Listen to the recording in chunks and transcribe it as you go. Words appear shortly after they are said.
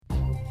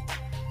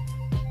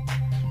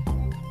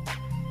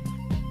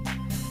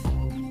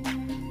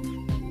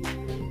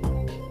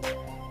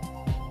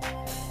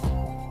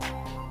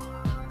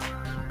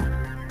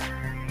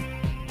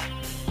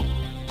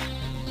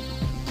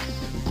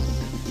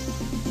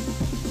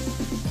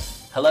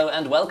Hello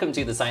and welcome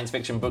to the Science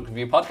Fiction Book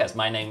Review Podcast.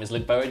 My name is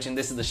Luke Burridge and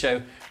this is the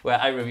show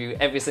where I review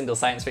every single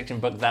science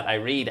fiction book that I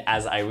read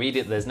as I read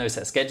it. There's no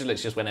set schedule,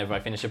 it's just whenever I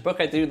finish a book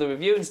I do the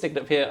review and stick it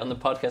up here on the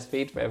podcast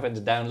feed for everyone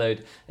to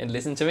download and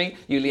listen to me.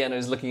 Juliana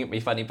is looking at me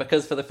funny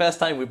because for the first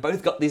time we've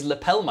both got these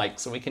lapel mics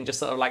so we can just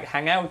sort of like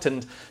hang out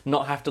and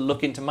not have to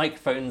look into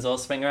microphones or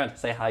swing around.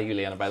 Say hi,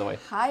 Juliana, by the way.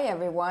 Hi,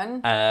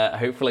 everyone.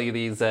 Hopefully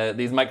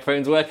these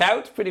microphones work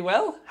out pretty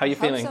well. How are you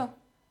feeling? So.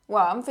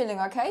 Well, I'm feeling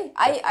okay.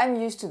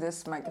 I'm used to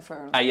this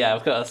microphone. Yeah,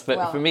 of course.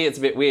 But for me, it's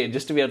a bit weird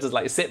just to be able to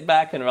like sit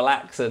back and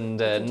relax and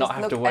not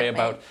have to worry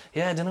about.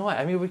 Yeah, I don't know why.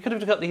 I mean, we could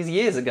have got these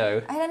years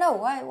ago. I don't know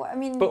why. I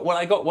mean, but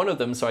I got one of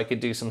them so I could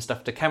do some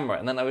stuff to camera,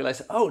 and then I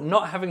realized,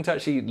 not having to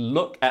actually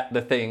look at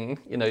the thing,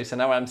 So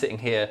now I'm sitting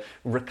here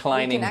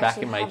reclining back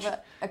in my. Have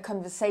a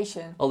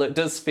conversation. Although it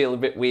does feel a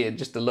bit weird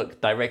just to look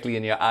directly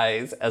in your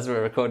eyes as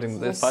we're recording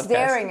this podcast.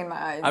 You're staring in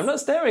my eyes. I'm not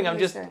staring. I'm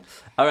just. Staring.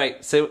 All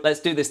right. So let's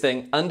do this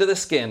thing. Under the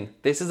Skin.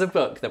 This is a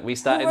book that we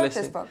started. Who wrote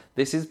this book?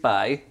 This is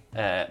by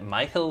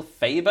Michael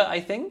Faber,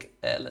 I think.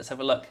 Let's have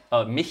a look.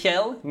 Oh,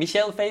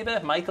 Michael Faber.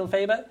 Michael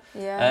Faber.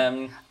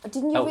 Yeah.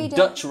 Didn't you read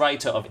Dutch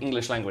writer of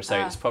English language, so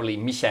it's probably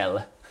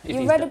Michel.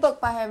 You read a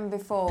book by him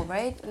before,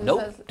 right?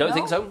 Nope, don't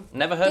think so.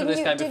 Never heard of this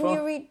guy before.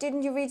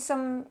 Didn't you read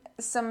some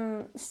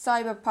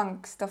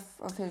cyberpunk stuff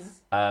of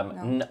his?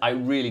 No. I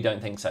really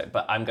don't think so.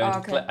 But I'm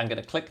going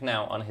to click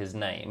now on his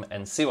name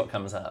and see what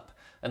comes up.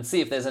 And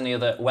see if there's any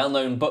other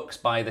well-known books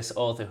by this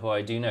author who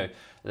I do know.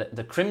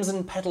 The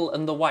Crimson Petal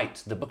and the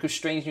White, The Book of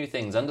Strange New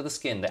Things, Under the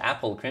Skin, The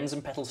Apple,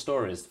 Crimson Petal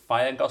Stories,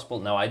 Fire Gospel.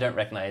 No, I don't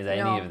recognise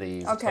any of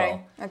these at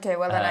all. Okay,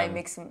 well then I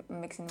mix them.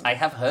 I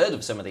have heard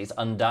of some of these.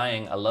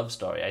 Undying, A Love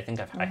Story. I think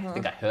I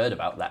heard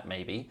about that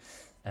maybe.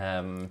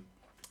 So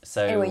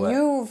anyway,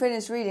 you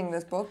finished reading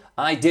this book.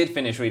 I did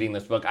finish reading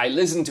this book. I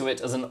listened to it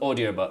as an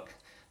audiobook.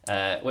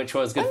 Which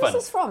was good fun. When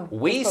was this from?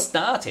 We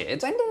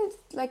started. When did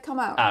it come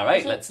out? All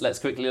right, let's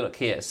quickly look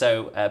here.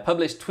 So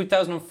published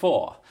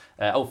 2004.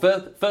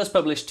 First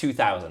published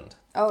 2000.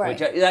 Oh, right. Which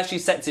it actually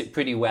sets it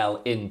pretty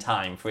well in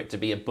time for it to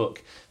be a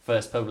book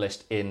first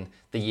published in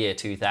the year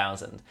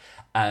 2000.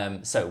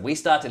 So we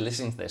started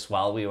listening to this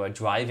while we were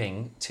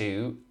driving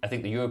to, I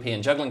think, the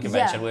European Juggling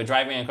Convention. Yeah. We were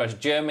driving across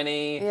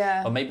Germany,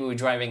 or maybe we were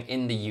driving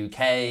in the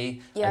UK.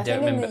 Yeah, I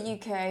think in the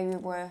UK we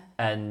were.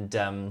 And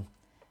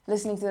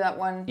listening to that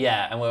one.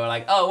 Yeah, and we were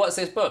like, oh, what's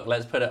this book?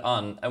 Let's put it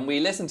on. And we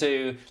listened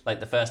to like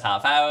the first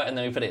half hour and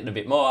then we put it in a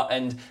bit more.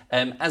 And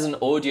as an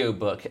audio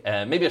book,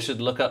 maybe I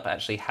should look up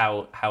actually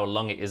how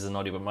long it is as an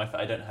audio book.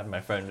 I don't have my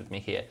phone with me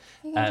here.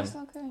 You can just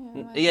look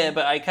at yeah,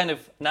 but I kind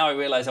of, now I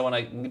realise I want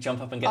to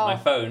jump up and get my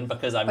phone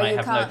because I might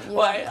have notes. Yeah.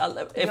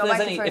 Well, if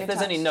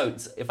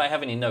I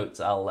have any notes,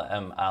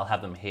 I'll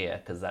have them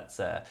here because that's,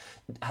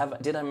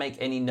 did I make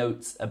any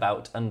notes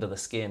about Under the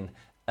Skin?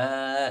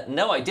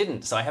 No, I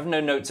didn't. So I have no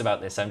notes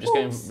about this. I'm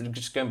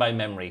just going by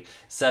memory.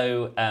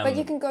 So, but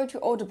you can go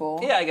to Audible.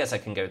 Yeah, I guess I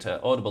can go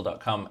to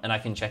audible.com and I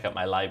can check out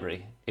my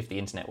library if the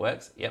internet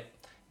works. Yep,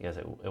 because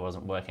it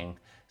wasn't working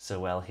so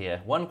well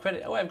here. One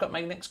credit. Oh, I've got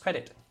my next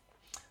credit.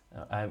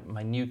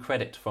 My new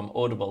credit from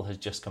Audible has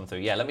just come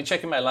through. Yeah, let me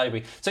check in my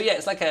library. So yeah,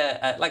 it's like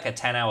a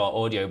 10-hour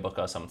audiobook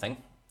or something.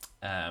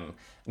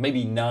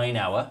 Maybe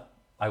 9-hour.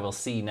 I will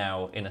see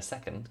now in a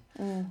second.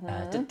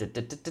 Embers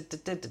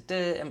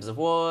of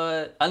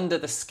War, Under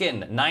the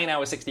Skin, 9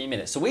 hours, 16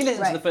 minutes. So we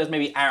listened to the first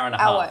maybe hour and a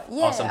half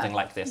or something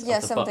like this. Yeah,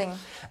 of the something. Book.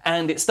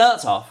 And it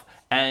starts off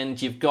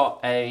and you've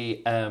got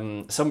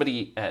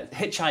somebody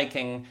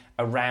hitchhiking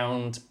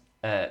around...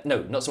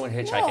 no, not someone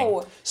hitchhiking.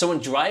 No. Someone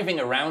driving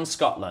around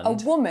Scotland. A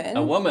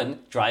woman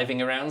driving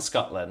around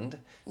Scotland.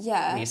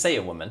 Yeah. When you say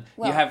a woman,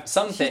 well, you have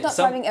something... She's not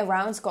driving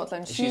around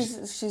Scotland.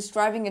 She's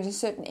driving in a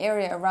certain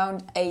area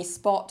around a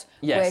spot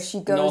where she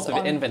goes north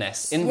of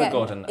Inverness,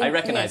 Invergordon. I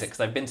recognise it because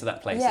I've been to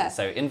that place. Yeah.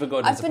 So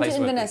Invergordon is a place where... I've been to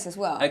Inverness as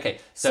well. Okay.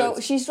 So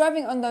she's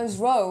driving on those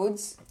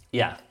roads...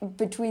 Yeah.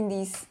 Between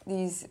these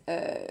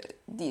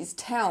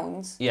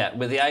towns. Yeah,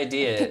 with the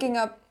idea... Picking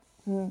up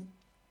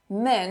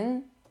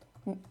men...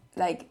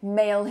 like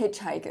male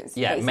hitchhikers.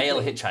 Yeah, basically.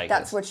 male hitchhikers.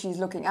 That's what she's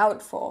looking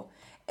out for.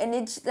 And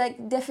it's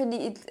like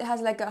definitely it has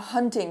like a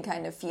hunting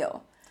kind of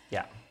feel.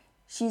 Yeah.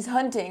 She's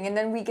hunting and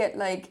then we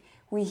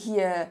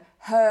hear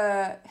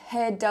her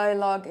head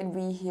dialogue and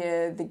we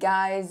hear the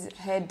guy's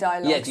head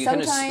dialogue.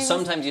 Yeah,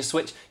 sometimes you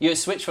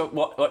switch for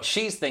what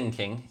she's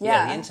thinking.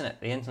 Yeah, the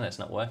internet's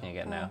not working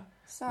again now.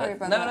 Sorry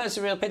about that. No, it's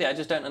a real pity. I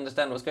just don't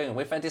understand what's going on.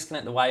 If I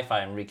disconnect the Wi-Fi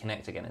and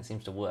reconnect again, it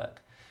seems to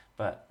work.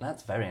 But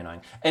that's very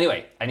annoying.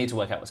 Anyway, I need to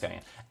work out what's going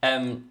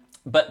on.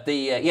 But so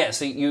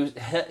you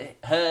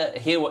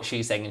hear what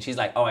she's saying, and she's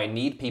like, "Oh, I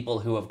need people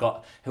who are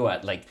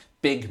like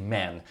big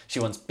men." She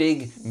wants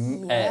big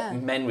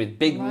men with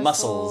big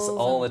muscles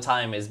all the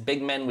time. Is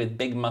big men with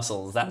big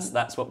muscles.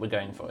 That's what we're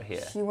going for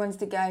here. She wants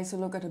the guys who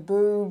look at her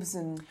boobs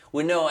and.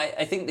 Well, no,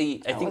 I think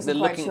the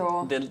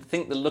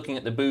looking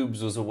at the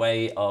boobs was a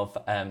way of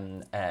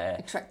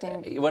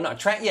attracting. Well,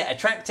 not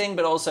attracting,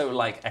 but also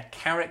like a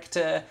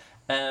character.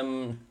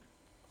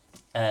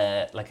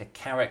 Like a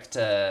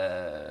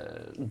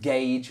character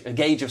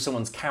gauge of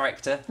someone's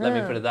character. Let me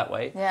put it that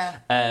way. Yeah.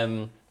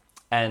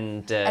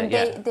 And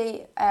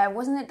they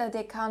wasn't it that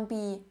they can't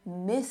be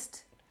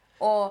missed,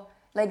 or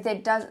like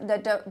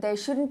they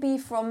shouldn't be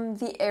from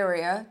the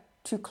area,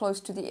 too close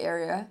to the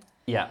area.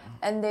 Yeah.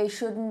 And they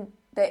shouldn't.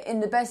 They in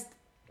the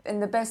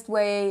best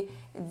way.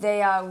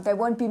 They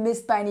won't be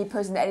missed by any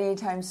person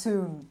anytime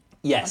soon.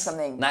 Yes, or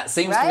something. That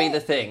seems to be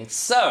the thing.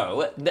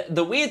 So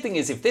the weird thing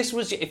is,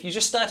 if you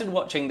just started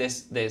watching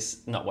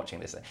not watching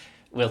this,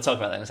 we'll talk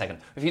about that in a second.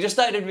 If you just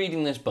started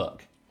reading this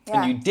book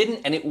and you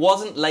didn't, and it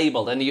wasn't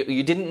labeled, and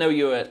you didn't know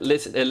you were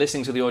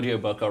listening to the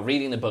audiobook or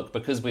reading the book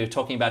because we were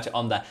talking about it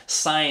on the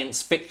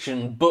science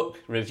fiction book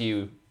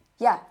review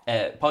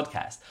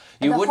podcast,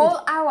 and the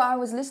whole hour I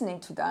was listening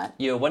to that.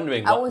 You're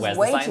wondering where's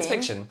the science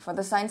fiction? For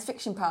the science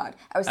fiction part.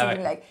 I was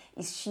thinking like,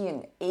 is she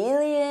an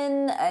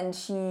alien and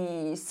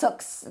she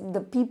sucks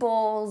the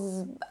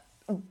people's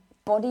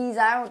bodies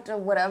out or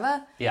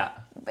whatever? Yeah.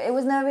 But it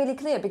was never really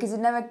clear because it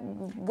never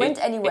went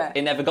anywhere.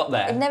 It never got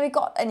there. It never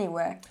got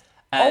anywhere.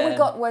 All we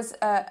got was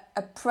a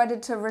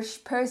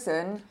predatorish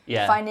person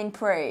finding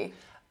prey.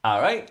 All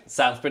right,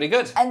 sounds pretty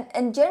good.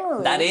 And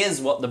generally, that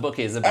is what the book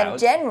is about. And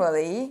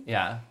generally,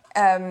 yeah.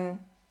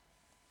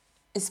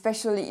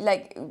 Especially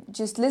like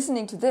just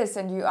listening to this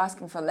and you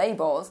asking for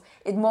labels,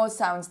 it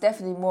sounds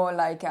definitely more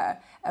like a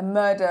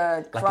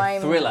murder, crime, like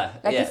a thriller,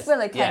 a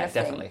thriller kind of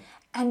definitely. thing.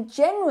 And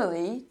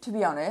generally, to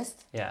be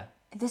honest,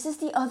 this is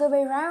the other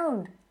way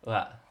around.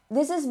 What?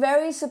 This is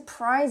very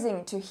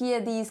surprising to hear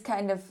these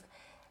kind of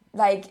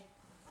like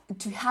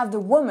to have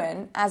the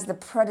woman as the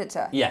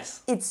predator.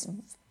 Yes, it's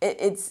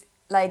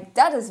like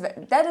that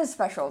is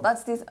special.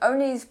 That's the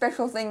only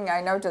special thing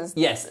I noticed.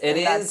 Yes, it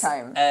is. That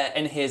time.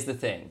 And here's the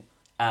thing: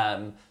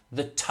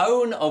 the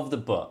tone of the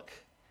book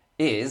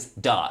is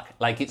dark.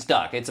 Like it's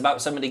dark. It's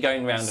about somebody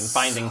going around and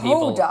finding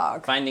people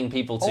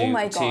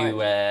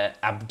to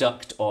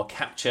abduct or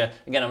capture.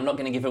 Again, I'm not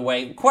going to give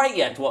away quite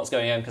yet what's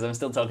going on because I'm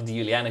still talking to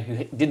Juliana,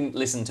 who didn't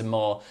listen to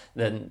more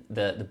than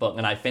the book,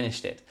 and I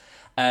finished it.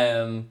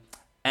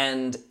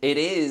 And it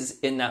is,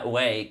 in that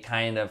way,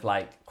 kind of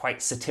like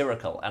quite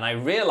satirical. And I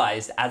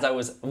realized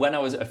when I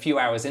was a few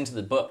hours into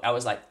the book, I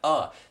was like,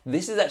 oh,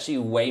 this is actually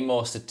way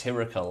more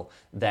satirical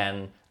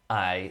than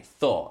I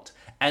thought.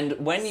 And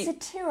when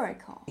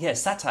satirical? Yeah,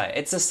 satire.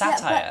 It's a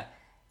satire.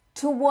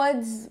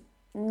 Towards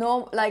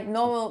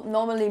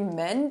normally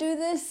men do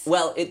this?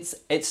 Well,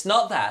 it's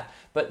not that,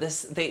 but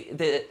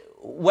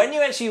when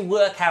you actually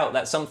work out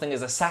that something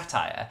is a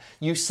satire,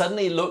 you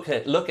suddenly look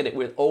at it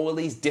with all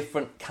these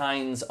different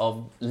kinds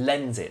of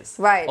lenses,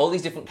 right? All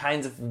these different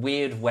kinds of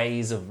weird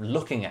ways of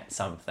looking at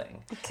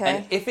something. Okay.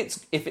 And if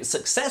it's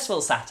successful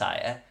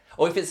satire,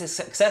 or if it's a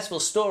successful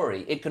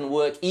story, it can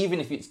work even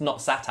if it's not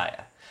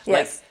satire.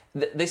 Yes.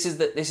 Like this is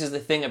the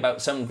thing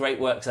about some great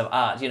works of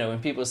art. You know, when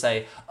people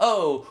say,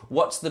 "Oh,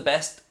 what's the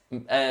best?"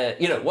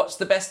 What's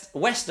the best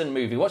Western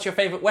movie? What's your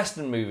favourite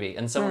Western movie?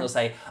 And someone will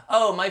say,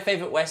 oh, my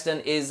favourite Western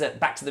is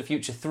Back to the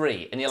Future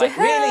 3. And you're like,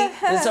 really?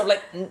 And it's sort of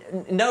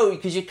like, no,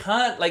 because you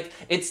can't, like,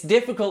 it's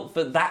difficult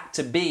for that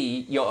to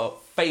be your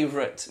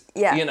favourite,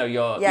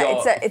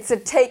 it's a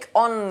take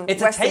on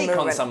it's Western a take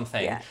movement. on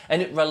something,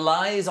 and it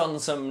relies on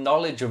some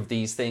knowledge of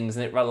these things,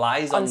 and it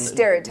relies on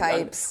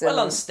stereotypes.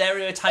 On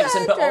stereotypes,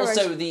 but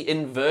also the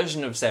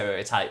inversion of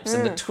stereotypes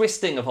and the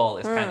twisting of all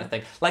this kind of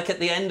thing. Like at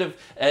the end of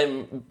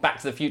Back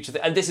to the Future,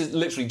 and this is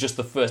literally just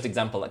the first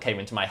example that came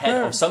into my head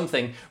of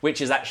something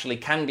which is actually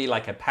can be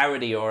like a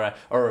parody or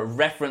a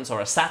reference or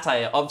a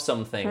satire of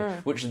something,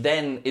 which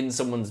then in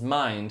someone's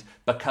mind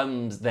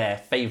becomes their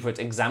favourite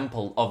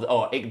example of,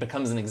 or it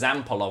becomes an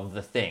example of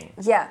the thing.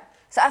 Yeah.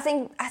 So I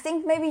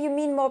think maybe you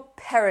mean more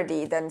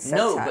parody than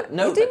satire.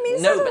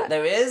 But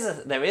there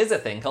is a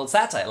thing called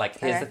satire. Like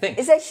here's the thing.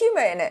 Is there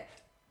humour in it?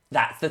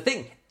 That's the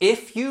thing.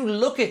 If you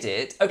look at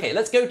it, okay,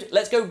 let's go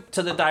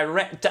to the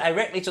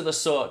directly to the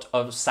sort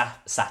of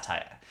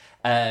satire.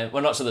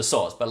 Well, not to the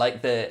source, but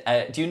like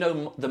do you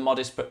know the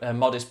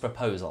Modest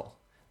Proposal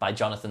by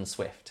Jonathan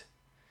Swift?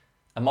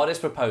 A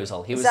Modest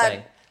Proposal. He was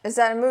saying. Is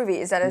that a movie?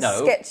 Is that a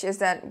sketch? Is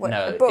that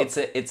a book?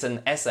 It's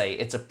an essay.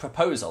 It's a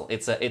proposal.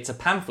 It's a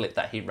pamphlet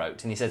that he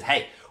wrote, and he says,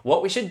 "Hey,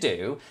 what we should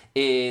do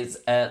is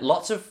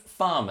lots of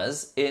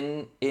farmers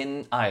in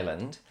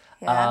Ireland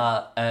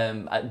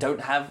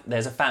don't have.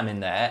 There's a famine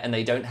there, and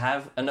they don't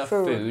have enough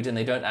food, and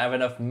they don't have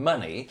enough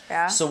money.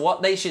 Yeah. So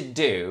what they should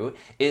do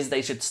is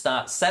they should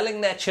start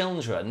selling their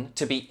children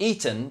to be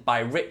eaten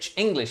by rich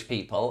English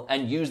people,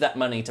 and use that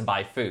money to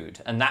buy food."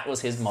 And that was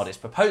his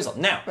Modest Proposal.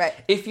 Now,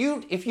 if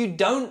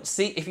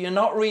you're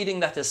not reading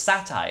that as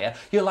satire,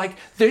 you're like,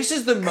 this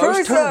is the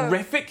most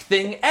horrific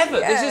thing ever.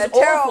 This is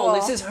terrible.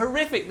 Awful. This is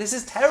horrific. This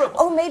is terrible.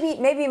 Oh,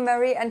 maybe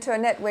Marie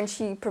Antoinette, when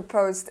she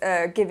proposed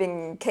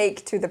giving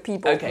cake to the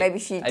people. Okay. maybe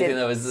she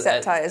did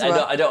satire as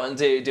well. I don't want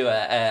to do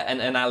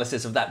an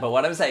analysis of that, but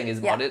what I'm saying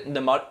is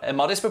A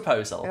Modest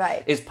Proposal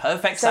is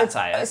perfect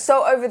satire.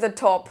 So over the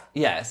top.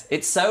 Yes,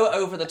 it's so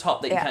over the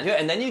top that you can't do it.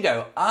 And then you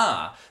go,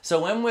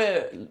 so when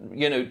we're,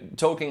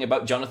 talking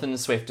about Jonathan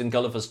Swift and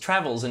Gulliver's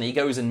Travels, and he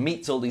goes and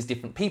meets all these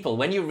different people,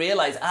 when you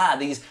realise,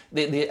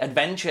 the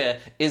adventure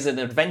is an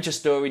adventure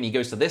story, and he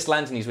goes to this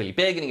land and he's really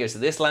big, and he goes to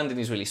this land and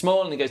he's really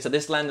small, and he goes to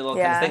this land and all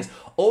kinds of things.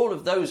 All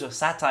of those are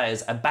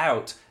satires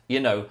about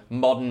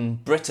modern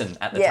Britain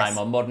at the time,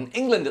 or modern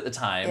England at the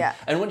time. Yeah.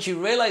 And once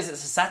you realise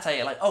it's a satire,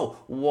 you're like,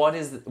 what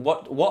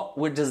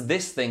does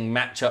this thing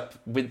match up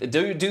with?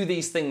 Do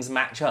these things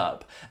match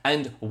up?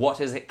 And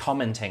what is it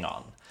commenting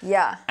on?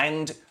 Yeah.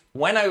 And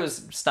when I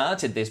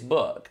started this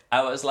book,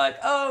 I was like,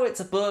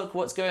 it's a book,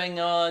 what's going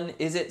on?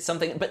 Is it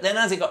something? But then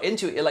as it got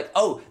into it, you're like,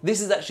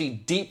 this is actually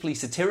deeply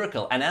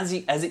satirical. And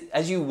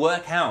as you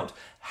work out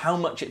how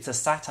much it's a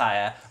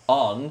satire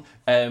on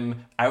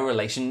our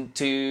relation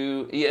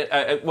to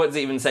what does it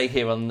even say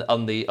here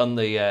on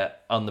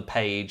the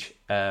page,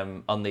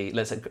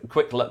 let's say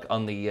quick look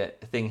on the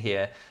thing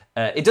here.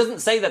 It doesn't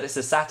say that it's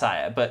a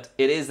satire, but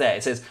it is there.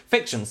 It says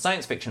fiction,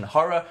 science fiction,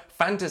 horror,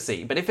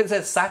 fantasy. But if it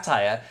says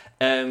satire,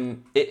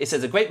 it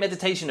says a great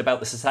meditation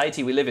about the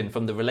society we live in,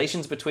 from the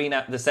relations between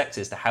the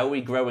sexes to how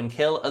we grow and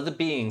kill other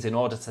beings in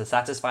order to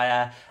satisfy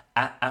our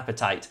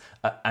appetite,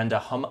 and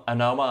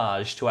an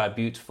homage to our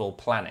beautiful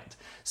planet.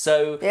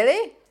 So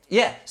really,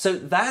 yeah. So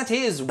that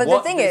is. But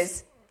the thing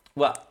is,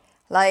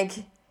 like,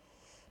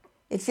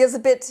 it feels a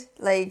bit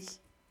like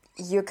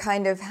you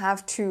kind of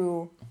have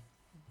to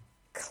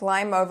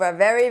climb over a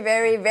very,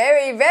 very,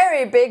 very,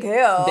 very big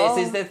hill.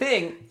 This is the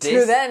thing.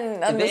 To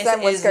then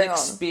understand what's going on.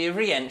 This is an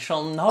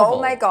experiential novel.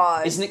 Oh my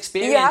god! It's an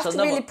experiential novel. You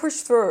have to really push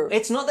through.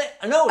 It's not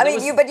that. No,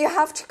 but you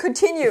have to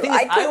continue.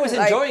 I was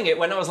enjoying it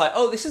when I was like,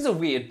 this is a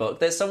weird book.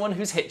 There's someone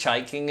who's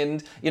hitchhiking,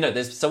 and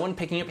there's someone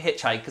picking up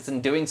hitchhikers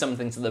and doing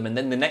something to them, and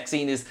then the next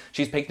scene is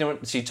she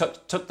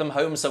took them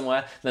home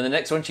somewhere. Then the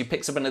next one, she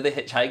picks up another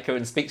hitchhiker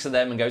and speaks to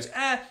them and goes,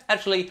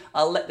 actually,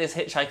 I'll let this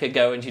hitchhiker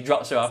go, and she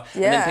drops her off,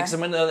 and then picks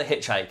up another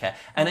hitchhiker.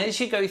 And as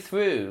you go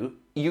through,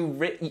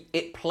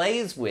 it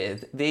plays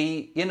with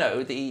plays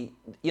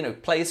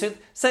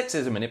with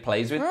sexism, and it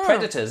plays with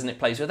predators, and it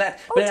plays with that.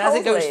 But as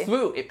it goes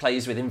through, it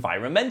plays with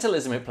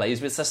environmentalism, it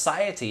plays with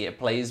society, it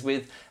plays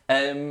with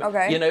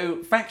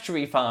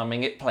factory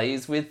farming, it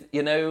plays with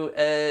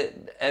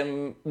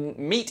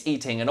meat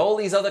eating and all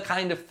these other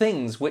kind of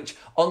things, which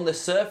on the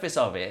surface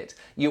of it,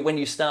 when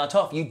you start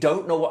off, you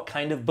don't know what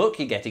kind of book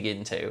you're getting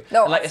into.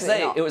 No, and like I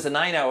say, it was a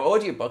 9-hour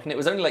audiobook, and it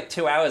was only like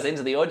 2 hours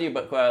into the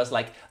audiobook where I was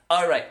like,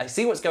 all right, I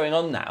see what's going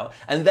on now.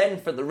 And then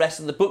for the rest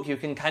of the book, you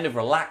can kind of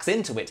relax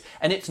into it.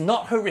 And it's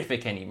not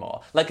horrific anymore.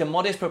 Like A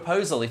Modest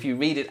Proposal, if you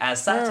read it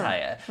as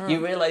satire,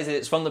 you realise that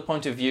it's from the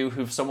point of view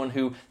of someone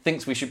who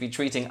thinks we should be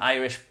treating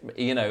Irish,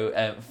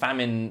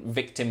 famine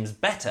victims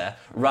better,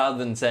 rather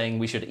than saying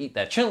we should eat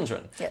their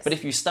children. Yes. But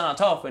if you start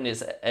off and you're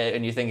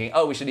thinking,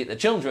 we should eat their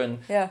children,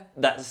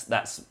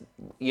 that's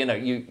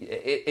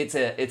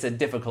it's a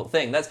difficult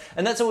thing. That's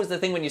always the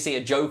thing when you see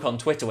a joke on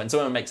Twitter, when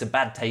someone makes a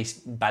bad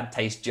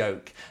taste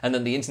joke, and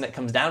then the internet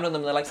comes down on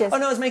them, and they're like, oh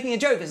no, I was making a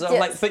joke. It's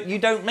like, but you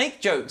don't make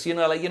jokes, you're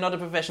not a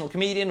professional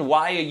comedian.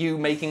 Why are you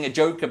making a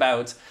joke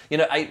about,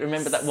 I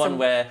remember that one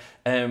where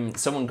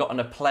someone got on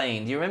a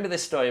plane. Do you remember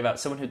this story about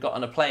someone who got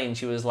on a plane?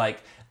 She was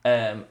like,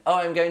 I'm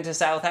going to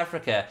South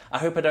Africa. I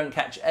hope I don't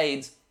catch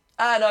AIDS.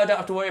 No, I don't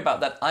have to worry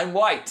about that. I'm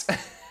white.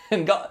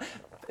 And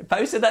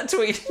posted that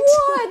tweet.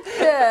 What?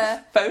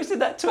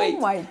 Posted that tweet. Oh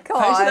my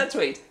god. Posted that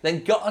tweet.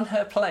 Then got on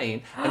her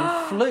plane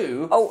and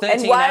flew 13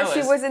 hours. And while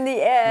she was in the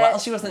air. While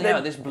she was in the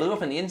air, this blew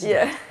up on the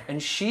internet. Yeah.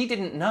 And she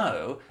didn't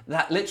know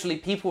that literally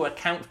people were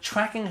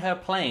tracking her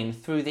plane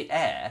through the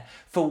air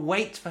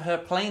wait for her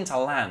plane to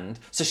land,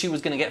 so she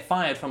was going to get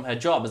fired from her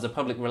job as a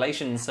public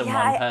relations person.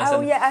 I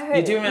heard.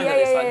 You do remember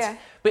this? Yeah.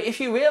 But if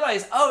you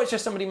realise, it's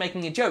just somebody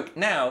making a joke.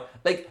 Now,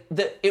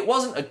 it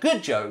wasn't a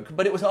good joke,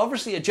 but it was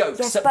obviously a joke.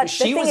 Yes, so but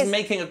she was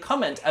making a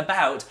comment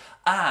about,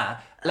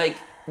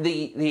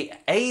 the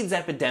AIDS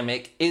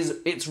epidemic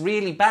it's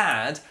really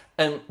bad,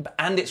 and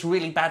it's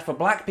really bad for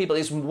black people.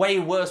 It's way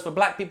worse for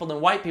black people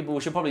than white people.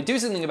 We should probably do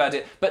something about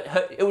it. But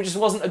it just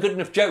wasn't a good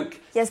enough joke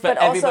for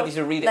everybody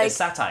to read it as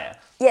satire.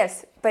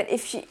 Yes, but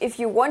if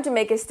you want to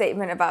make a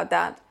statement about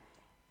that,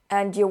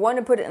 and you want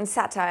to put it in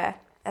satire,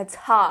 it's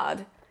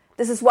hard.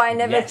 This is why I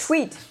never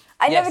tweet.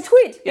 I never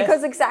tweet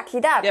because exactly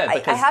that.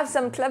 Yeah, I have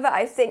some clever.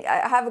 I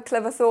have a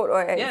clever thought,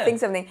 or I think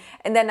something,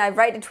 and then I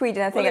write a tweet,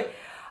 and I think,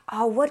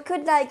 what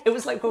could it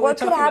was like what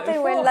could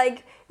happen when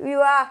you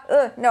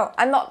are? No,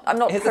 I'm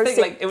not. Here's the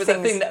thing. It was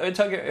a thing that we were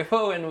talking about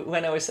before,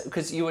 when I was,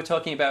 because you were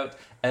talking about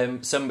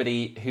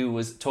somebody who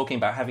was talking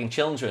about having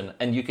children,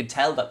 and you could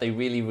tell that they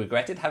really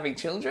regretted having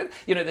children.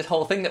 This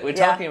whole thing that we're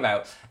talking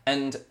about,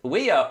 and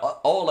we are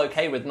all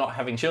okay with not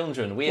having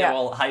children. We are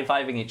all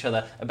high-fiving each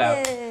other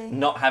about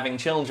not having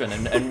children,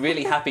 and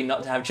really happy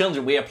not to have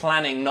children. We are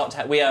planning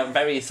we are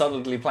very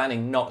solidly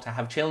planning not to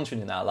have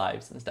children in our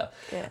lives and stuff.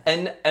 Yeah.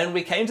 And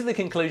we came to the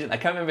conclusion. I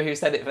can't remember who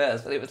said it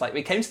first, but it was like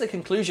we came to the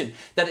conclusion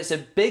that it's a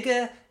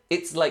bigger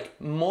it's like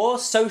more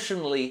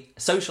socially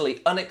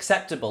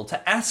unacceptable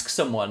to ask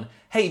someone,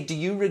 hey, do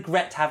you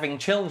regret having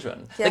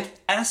children? Yeah. Like,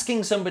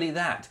 asking somebody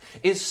that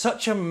is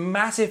such a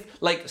massive,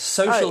 like,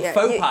 social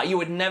faux pas. You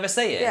would never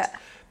say it. Yeah.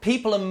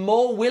 People are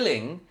more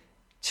willing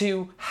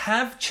to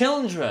have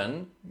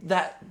children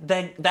that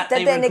they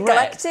regret,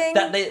 neglecting.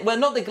 That they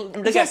not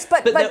neglect. Yes,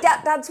 but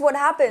that's what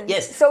happens.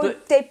 Yes, so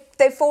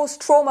they force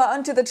trauma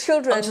onto the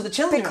children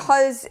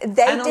because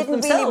they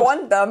didn't really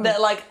want them. They're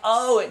like,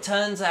 oh, it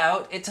turns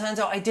out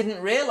I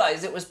didn't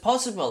realize it was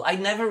possible. I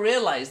never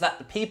realized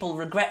that people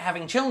regret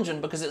having children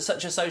because it's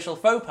such a social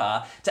faux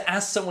pas to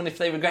ask someone if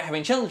they regret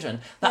having children.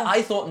 That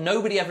I thought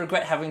nobody ever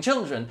regret having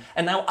children,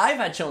 and now I've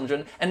had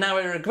children, and now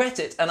I regret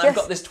it, and I've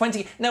got this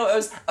 20. No,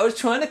 I was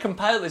trying to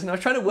compile this, and I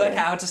was trying to work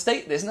out how to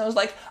state this, and I was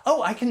like,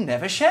 oh, I can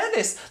never share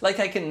this. Like,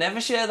 I can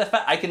never share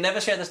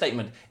the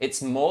statement.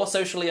 It's more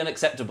socially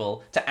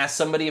unacceptable to ask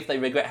somebody if they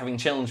regret having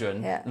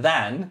children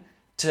than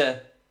to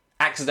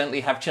accidentally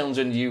have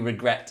children you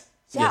regret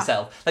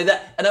yourself. Like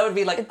that. And I would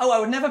be like, I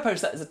would never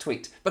post that as a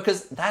tweet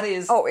because that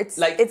is... Oh, it's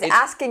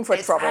asking for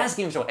trouble. It's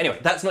asking for trouble. Anyway,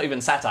 that's not even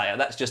satire.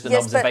 That's just an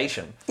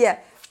observation.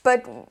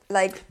 But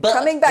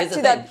coming back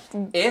to that...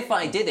 If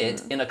I did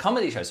it in a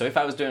comedy show, so if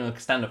I was doing a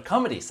stand-up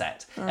comedy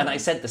set and I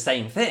said the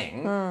same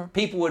thing,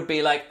 people would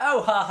be like,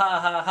 oh, ha, ha,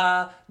 ha,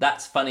 ha,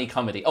 that's funny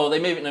comedy. Oh, they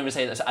maybe never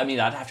say that. I mean,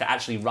 I'd have to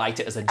actually write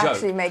it as a joke.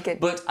 Actually make it...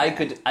 But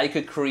I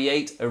could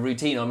create a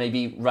routine or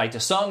maybe write a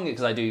song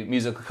because I do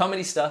musical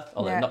comedy stuff,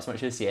 although not so much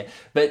this year.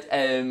 But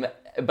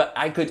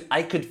I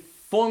could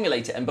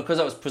formulate it, and because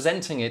I was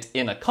presenting it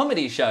in a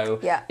comedy show,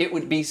 it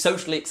would be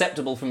socially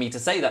acceptable for me to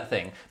say that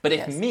thing. But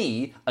if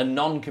me, a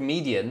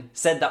non-comedian,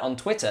 said that on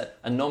Twitter,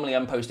 and normally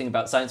I'm posting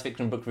about science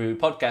fiction book review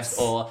podcast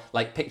or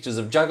like pictures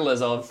of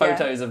jugglers or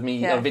photos of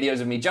me or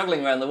videos of me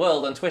juggling around the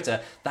world on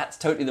Twitter, that's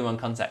totally the wrong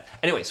concept.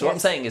 Anyway, so what I'm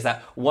saying is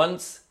that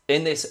once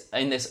in this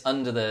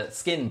Under the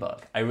Skin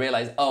book, I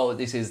realized,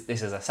 this is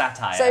a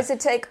satire. So it's a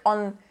take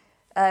on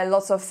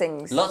lots of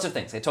things. Lots of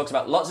things. It talks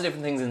about lots of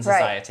different things in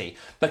society.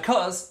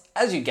 Because,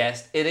 as you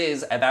guessed, it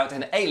is about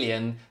an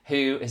alien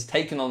who has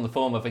taken on the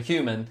form of a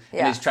human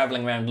and is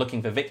travelling around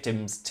looking for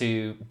victims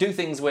to do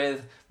things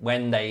with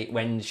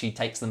when she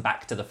takes them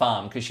back to the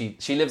farm, because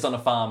she lives on a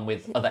farm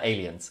with other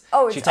aliens.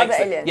 Oh, it's other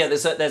aliens. Yeah,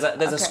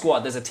 there's a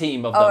squad, there's a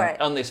team of them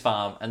on this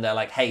farm, and they're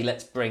like, hey,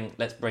 let's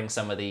bring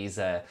some of these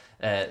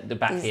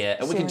back here,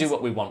 and we can do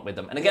what we want with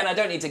them. And again, I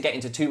don't need to get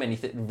into too many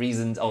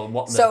reasons or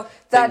what. So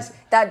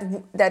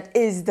that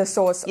is the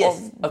source of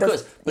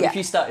course. But if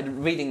you started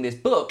reading this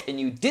book and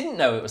you didn't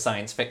know it was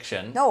science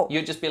fiction,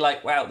 you'd just be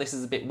like, wow, this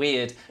is a bit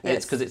weird. Yes.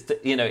 It's because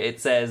it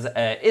says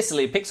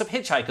Isserley picks up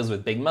hitchhikers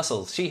with big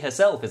muscles. She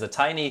herself is a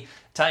tiny,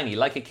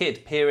 like a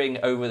kid, peering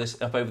up over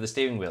the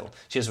steering wheel.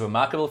 She has a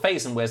remarkable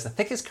face and wears the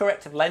thickest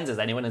corrective lenses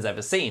anyone has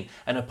ever seen,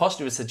 and her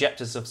posture is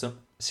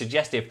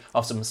suggestive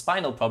of some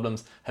spinal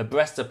problems. Her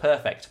breasts are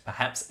perfect,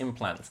 perhaps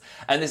implants.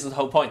 And this is the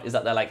whole point, is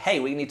that they're like, hey,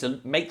 we need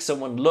to make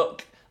someone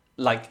look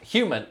like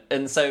human.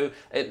 And so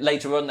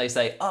later on they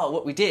say,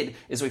 what we did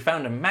is we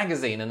found a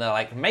magazine, and they're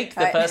like, make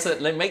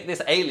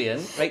this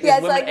alien, make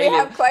this woman alien. We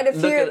have quite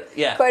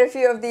a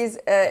few of these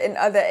in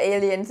other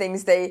alien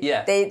things.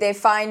 They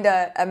find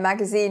a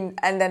magazine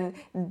and then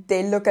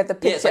they look at the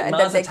picture, and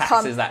then they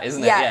come. Is that,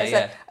 isn't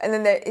it? And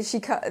then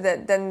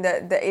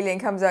the alien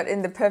comes out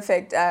in the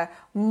perfect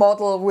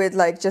model with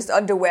like just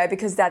underwear,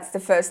 because that's the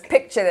first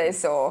picture they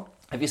saw.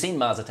 Have you seen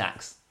Mars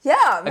Attacks?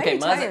 Yeah, many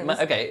times.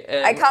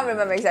 I can't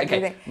remember exactly.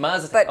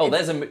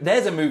 Okay,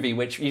 there's a movie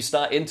which you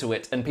start into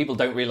it and people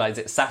don't realise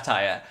it's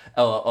satire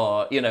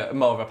or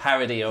more of a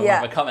parody or more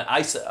of a comment.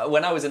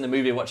 When I was in the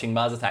movie watching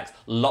Mars Attacks,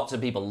 lots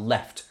of people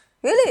left.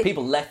 Really?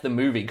 People left the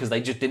movie because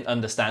they just didn't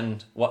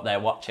understand what they're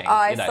watching.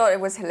 I thought it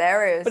was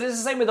hilarious. But it's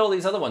the same with all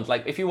these other ones.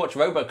 Like, if you watch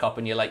RoboCop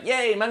and you're like,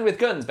 yay, man with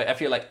guns, but if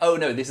you're like, oh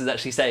no, this is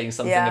actually saying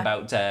something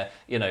about,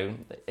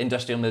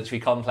 industrial military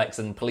complex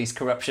and police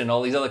corruption,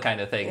 all these other kind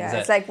of things. Yeah,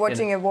 it's like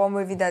watching a war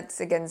movie that's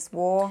against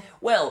war.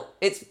 Well,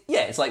 it's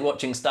like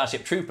watching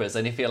Starship Troopers,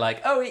 and if you're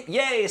like, oh,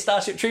 yay,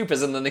 Starship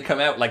Troopers, and then they come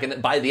out, like,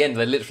 and by the end,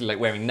 they're literally like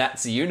wearing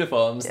Nazi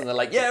uniforms, and they're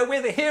like, yeah,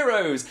 we're the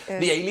heroes. Yeah.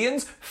 The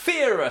aliens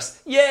fear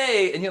us.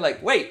 Yay! And you're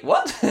like, wait,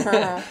 what? You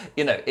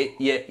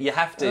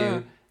have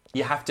to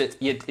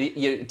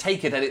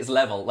take it at its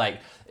level. Like,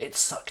 it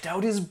sucked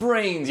out his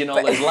brains,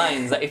 all those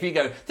lines. That if you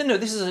go, no,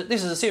 this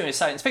is a serious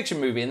science fiction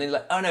movie, and then you're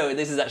like, oh no,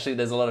 this is actually,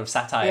 there's a lot of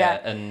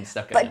satire and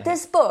stuff going on. But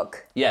this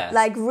book,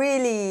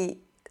 really,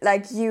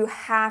 you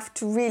have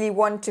to really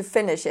want to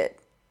finish it.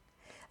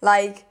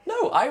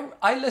 No,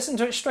 I listened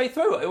to it straight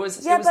through. It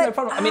was no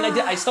problem. I mean,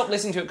 I stopped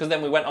listening to it because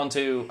then we went on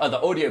to other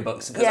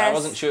audiobooks because I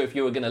wasn't sure if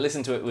you were going to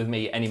listen to it with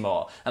me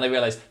anymore. And I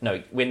realised,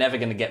 no, we're never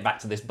going to get back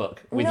to this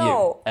book with you.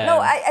 No,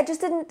 I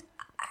just didn't.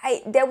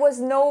 There was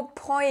no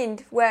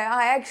point where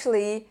I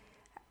actually...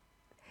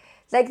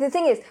 the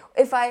thing is,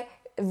 if I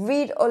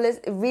read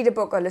a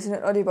book or listen to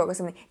an audiobook or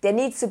something, there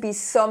needs to be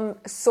some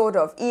sort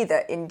of either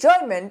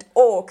enjoyment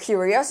or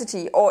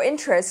curiosity or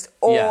interest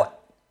or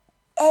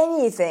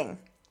anything.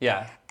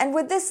 Yeah. And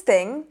with this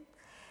thing,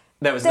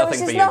 there was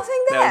nothing for you.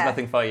 Nothing there. There was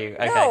nothing for you.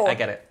 Okay, I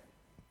get it.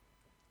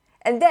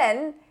 And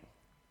then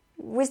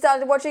we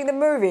started watching the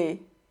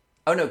movie.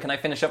 Oh no, can I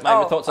finish up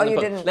my thoughts on the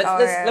book? Didn't.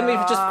 Let me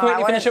just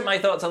quickly finish up my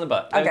thoughts on the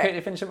book. Let me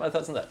quickly finish up my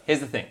thoughts on the book.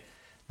 Here's the thing.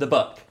 The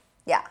book.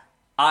 Yeah.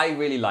 I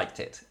really liked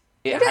it.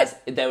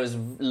 There was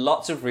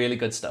lots of really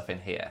good stuff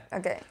in here.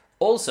 Okay.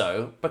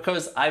 Also,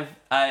 because I've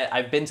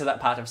been to that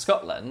part of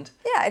Scotland,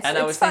 and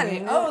I was fun.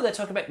 thinking, they're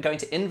talking about going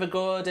to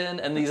Invergordon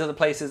and these other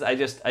places. I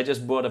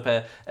just brought up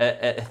a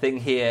thing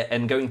here,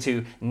 and going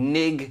to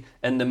Nigg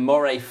and the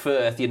Moray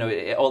Firth. You know,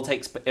 it all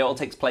takes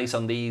place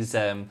on these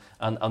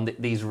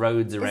these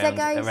roads around. Is that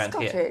guy around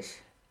Scottish? Here.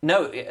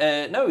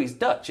 No, he's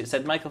Dutch. It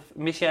said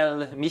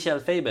Michel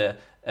Faber.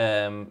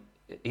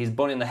 He's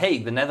born in The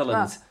Hague, the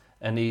Netherlands,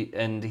 and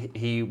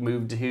he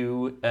moved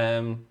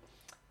to.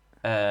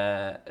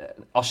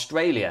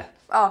 Australia.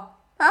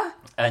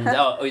 And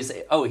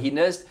he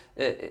nursed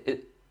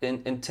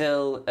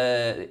until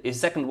his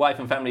second wife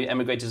and family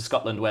emigrated to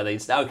Scotland, where they.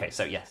 Okay,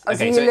 so yes.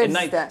 Okay,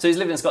 so he's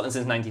lived in Scotland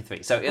since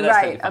 '93. So that's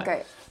totally fine.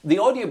 Okay. The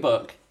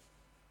audiobook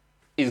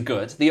is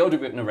good. The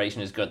audiobook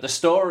narration is good. The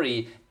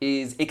story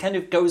it kind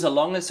of goes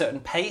along a certain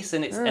pace,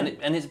 and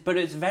but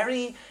it's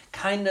very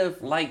kind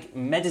of like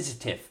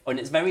meditative, and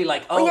it's very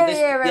like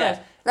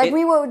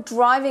we were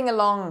driving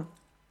along.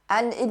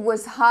 And it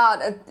was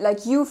hard,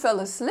 like you fell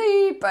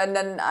asleep, and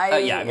then I...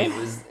 it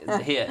was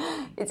here.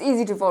 It's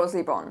easy to fall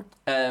asleep on.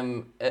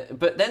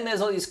 But then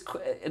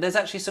there's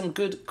actually some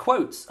good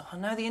quotes. Oh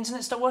no, the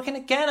internet stopped working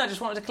again. I just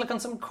wanted to click on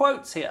some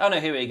quotes here. Oh no,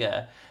 here we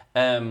go.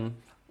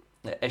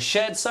 A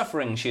shared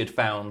suffering she had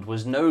found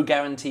was no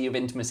guarantee of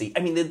intimacy.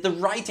 I mean, the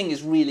writing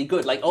is really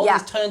good. Like all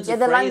these turns of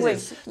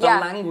phrases. The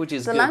language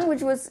is good. The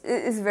language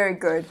is very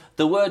good.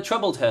 The word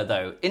troubled her,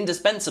 though.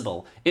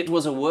 Indispensable. It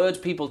was a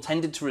word people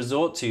tended to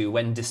resort to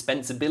when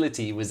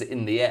dispensability was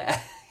in the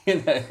air.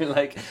 You know,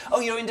 like,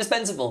 you're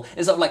indispensable.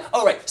 It's sort of like,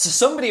 right, so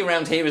somebody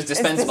around here is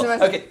dispensable.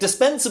 Okay,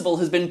 dispensable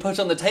has been put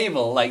on the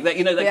table. Like, that,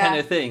 that kind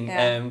of thing.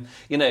 Yeah.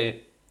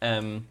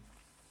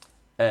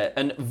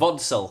 And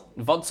Vodsel.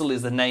 Vodsel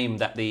is the name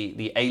that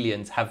the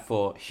aliens have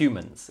for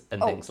humans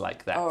and things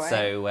like that.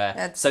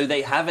 Right. So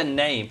they have a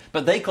name,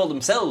 but they call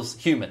themselves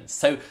humans.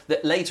 So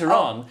that later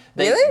on,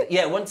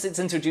 once it's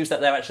introduced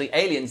that they're actually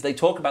aliens, they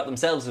talk about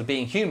themselves as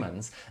being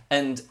humans,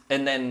 but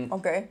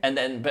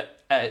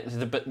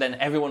then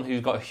everyone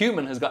who's got a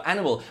human has got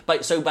animal.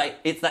 It's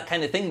that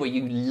kind of thing where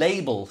you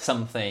label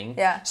something.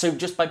 Yeah. So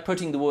just by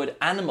putting the word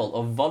animal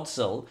or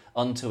vodsel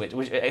onto it,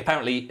 which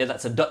apparently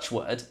that's a Dutch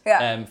word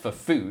for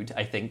food,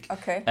 I think.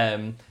 Okay.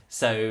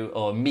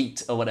 Or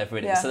meat or whatever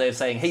it is. So they're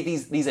saying, hey,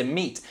 these are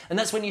meat, and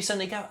that's when you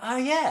suddenly go,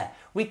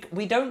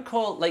 we don't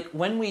call, like,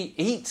 when we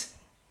eat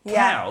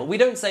cow, we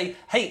don't say,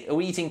 hey, are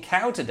we eating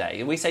cow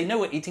today? We say, no,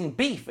 we're eating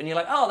beef. And you're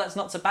like, that's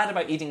not so bad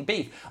about eating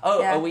beef.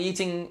 Are we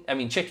eating, I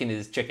mean, chicken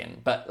is chicken,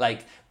 but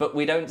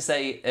we don't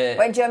say...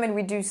 well, in German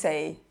we do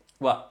say...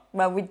 What?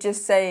 Well, we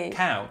just say...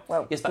 Cow.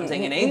 Well, yes, but I'm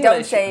saying in English... We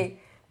don't say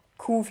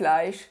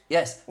Kuhfleisch.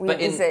 Yes,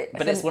 but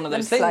it's one of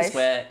those things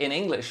where in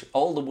English,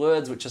 all the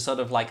words which are sort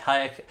of like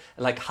higher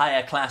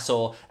class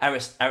or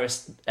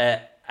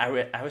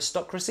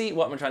aristocracy,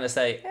 what am I trying to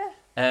say? Yeah.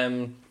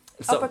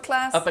 Upper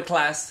class. Upper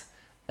class...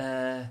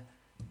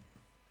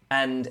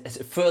 and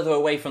further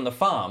away from the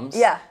farms,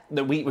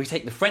 that we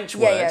take the French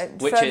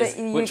word,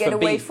 which get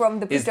away from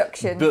the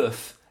production.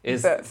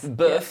 Is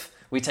bœuf.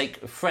 We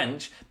take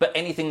French, but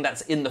anything that's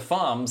in the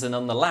farms and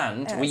on the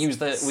land, we use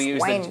the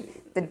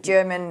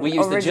German. We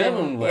use the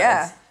German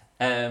words.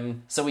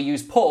 So we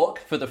use pork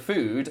for the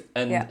food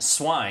and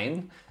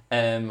swine.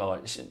 Or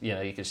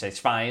you could say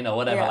Schwein or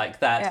whatever like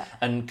that,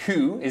 and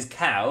Kuh is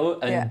cow,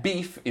 and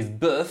beef is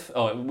bœuf,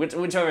 or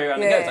whichever way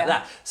around it goes, like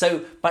that.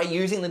 So by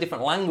using the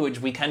different language,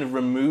 we kind of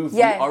remove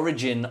the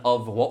origin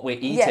of what we're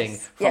eating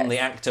from the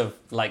act of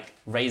like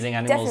raising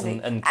animals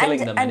and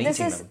killing them and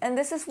eating them. And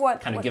this is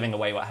what kind of giving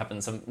away what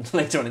happens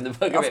later on in the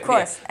book. Of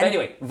course. But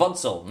anyway,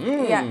 Vodsel.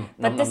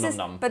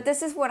 But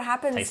this is what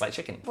happens. Tastes like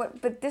chicken.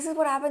 But this is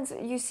what happens.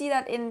 You see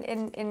that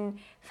in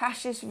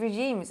fascist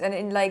regimes and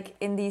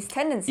in these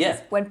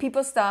tendencies when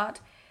people start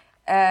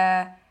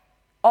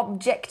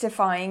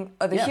objectifying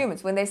other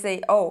humans, when they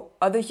say,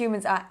 other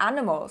humans are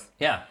animals.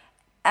 Yeah.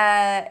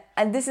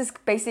 And this is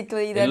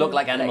basically... They look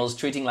like animals,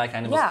 treating like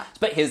animals. Yeah.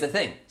 But here's the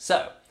thing.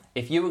 So,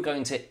 if you were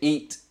going to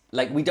eat...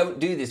 Like, we don't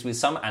do this with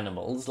some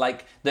animals,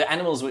 like the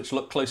animals which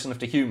look close enough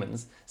to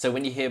humans. So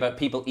when you hear about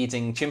people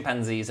eating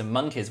chimpanzees and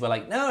monkeys, we're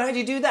like, no, how do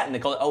you do that? And they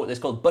call it, it's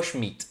called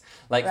bushmeat,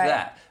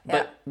 that.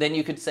 But then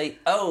you could say,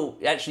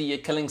 actually you're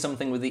killing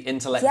something with the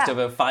intellect of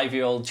a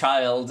 5-year-old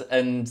child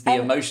and the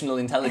emotional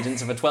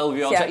intelligence of a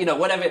 12-year-old child,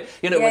 whatever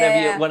you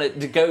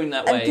want to go in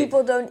that way. And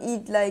people don't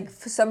eat, like,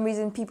 for some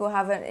reason people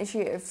have an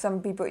issue if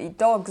some people eat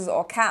dogs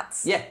or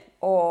cats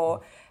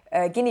or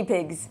guinea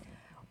pigs,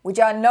 which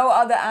are no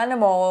other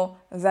animal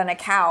than a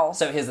cow.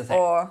 So here's the thing.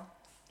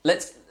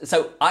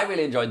 So I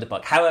really enjoyed the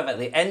book. However,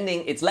 the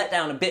ending, it's let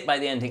down a bit by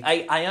the ending.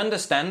 I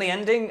understand the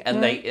ending,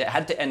 and it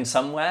had to end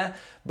somewhere,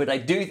 But I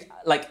do,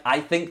 I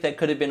think there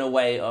could have been a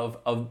way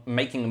of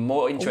making a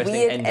more interesting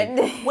weird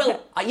ending. Well,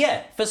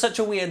 yeah, for such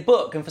a weird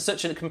book and for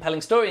such a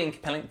compelling story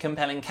and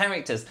compelling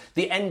characters,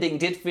 the ending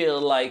did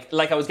feel like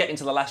I was getting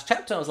to the last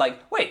chapter and I was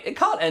like, wait, it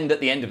can't end at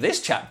the end of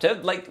this chapter.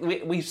 Like,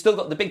 we've still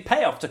got the big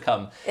payoff to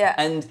come. Yeah.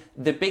 And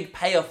the big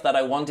payoff that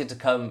I wanted to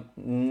come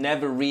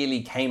never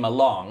really came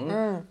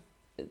along.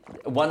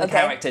 One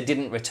character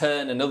didn't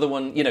return, another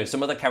one,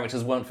 some other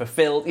characters weren't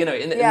fulfilled,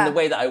 in the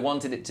way that I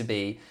wanted it to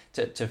be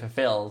to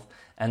fulfill.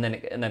 And then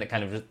it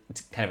kind of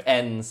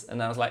ends,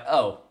 and I was like,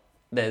 oh,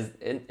 there's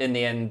in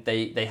the end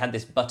they had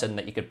this button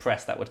that you could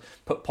press that would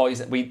put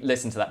poison. We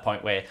listened to that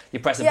point where you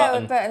press a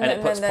button and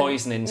it puts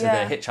poison into the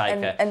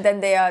hitchhiker, and then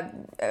they are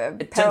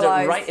paralyzed. It turns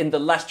out right in the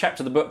last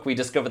chapter of the book we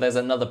discover there's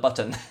another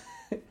button.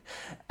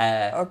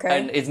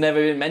 And it's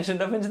never been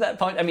mentioned up until that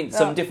point. I mean,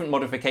 some different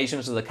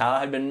modifications of the car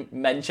had been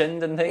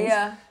mentioned and things.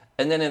 Yeah.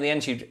 And then in the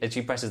end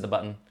she presses the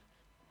button,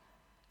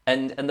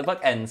 and the book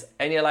ends,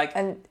 and you're like,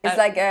 and it's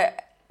like a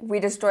we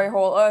destroy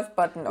whole Earth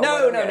button.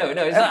 No.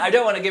 It's not, I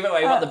don't want to give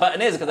away what the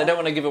button is because I don't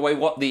want to give away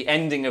what the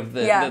ending of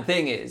the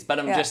thing is. But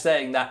I'm just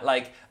saying that,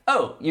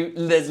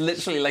 there's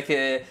literally like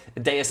a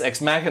Deus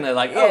Ex Machina, there's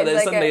like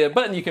suddenly a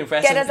button you can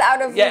press. Get us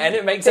out of and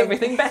it makes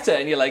everything better.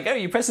 And you're like,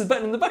 you press this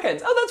button and the book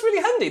ends. Oh, that's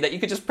really handy that you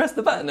could just press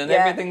the button and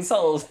everything's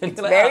solved. And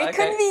it's very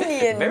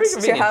convenient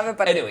to have a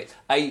button. Anyway,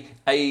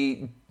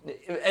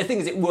 I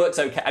think it works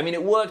okay. I mean,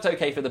 it worked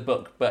okay for the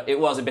book, but it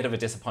was a bit of a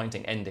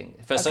disappointing ending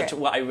for such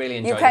what I really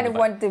enjoyed. You kind of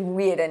want the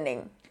weird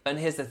ending. And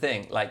here's the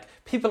thing,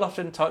 people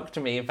often talk to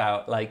me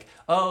about,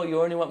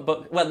 you only want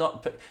book. Well,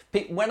 not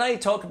when I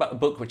talk about a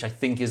book which I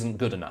think isn't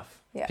good enough.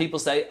 Yeah. People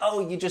say,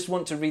 you just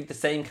want to read the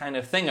same kind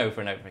of thing over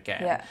and over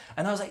again. Yeah.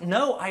 And I was like,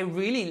 no, I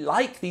really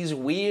like these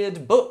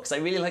weird books. I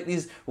really like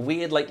these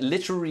weird,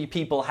 literary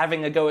people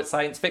having a go at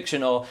science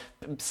fiction, or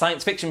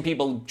science fiction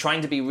people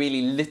trying to be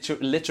really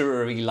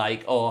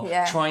literary-like, or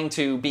trying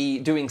to be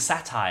doing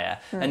satire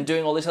and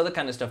doing all this other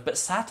kind of stuff. But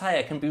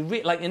satire can be,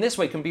 in this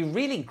way, can be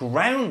really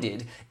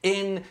grounded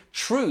in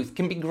truth,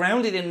 can be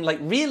grounded in,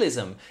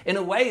 realism, in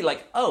a way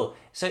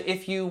so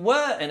if you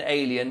were an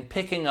alien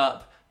picking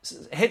up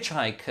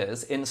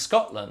hitchhikers in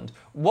Scotland,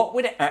 what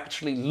would it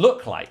actually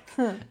look like?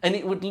 And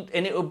it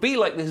would be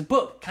like this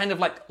book, kind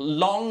of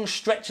long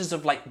stretches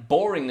of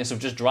boringness of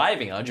just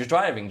driving.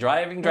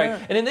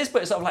 And in this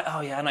book it's sort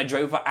of and I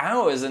drove for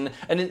hours, and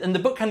the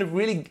book kind of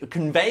really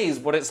conveys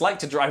what it's like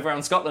to drive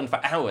around Scotland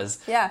for hours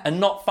and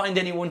not find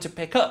anyone to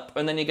pick up.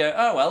 And then you go,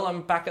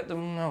 I'm back at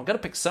I've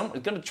got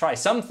to try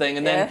something.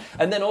 And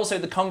then also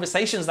the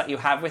conversations that you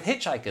have with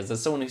hitchhikers.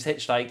 As someone who's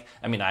hitchhiked,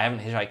 I mean, I haven't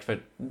hitchhiked for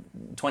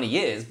 20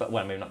 years, but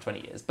maybe not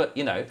 20 years, but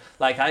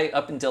I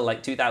up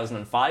until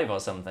 2005 or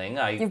something.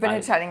 You've been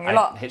hitchhiking a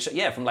lot.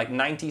 From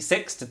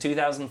 96 to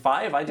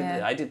 2005,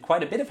 I did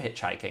quite a bit of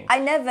hitchhiking. I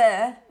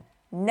never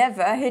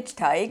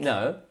hitchhiked.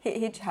 No.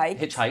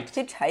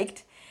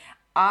 Hitchhiked.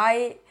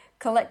 I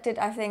collected,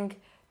 I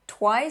think,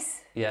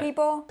 twice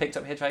people. Picked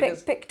up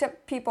hitchhikers? Picked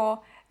up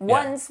people.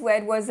 Once where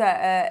it was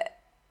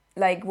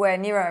where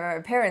near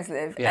my parents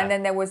live, and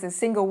then there was a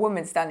single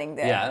woman standing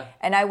there. Yeah.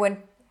 And I went.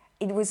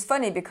 It was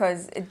funny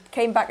because it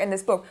came back in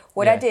this book.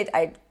 What I did,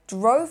 I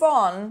drove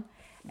on,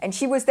 and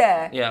she was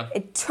there. Yeah.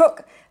 It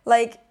took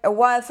a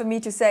while for me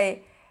to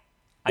say,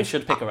 I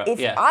should pick her up. If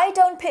I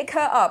don't pick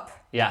her up,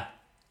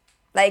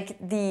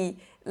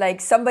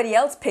 somebody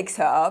else picks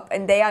her up,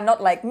 and they are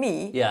not like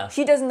me. Yeah.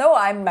 She doesn't know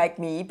I'm like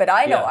me, but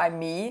I know I'm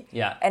me.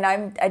 Yeah. And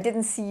I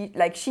didn't see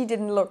she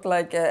didn't look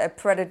like a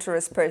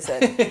predatorous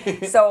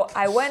person. So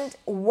I went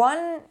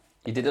one.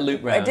 You did a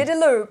loop round. I did a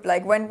loop,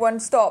 went one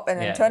stop and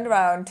then turned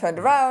around,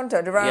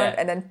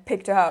 and then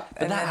picked her up.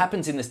 But that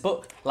happens in this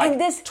book, 12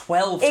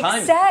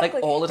 times.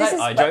 All the time.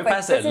 I drove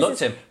past her, looked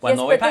him, went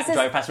all the way back,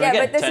 drove past her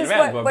again, turned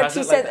around, went past her. What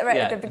she said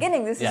at the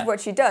beginning, this is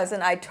what she does,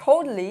 and I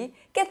totally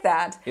get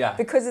that,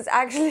 because it's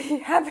actually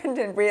happened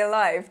in real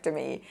life to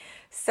me.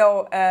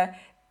 So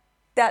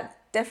that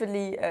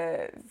definitely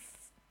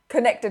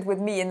connected with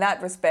me in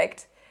that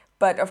respect.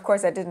 But of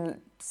course I didn't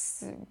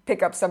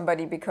pick up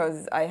somebody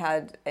because I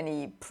had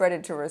any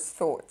predatory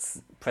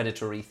thoughts.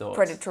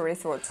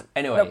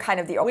 Anyway, no, kind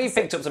of the opposite. We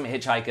picked up some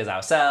hitchhikers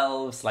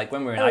ourselves, when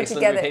we were in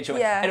Iceland we picked up.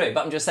 Anyway,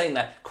 but I'm just saying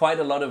that quite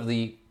a lot of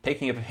the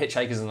picking up of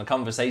hitchhikers and the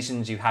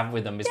conversations you have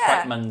with them is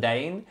quite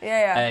mundane.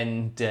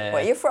 And where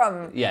are you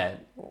from? Yeah.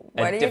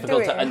 What are difficult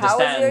you doing? to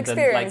understand. How was your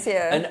experience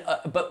here?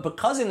 But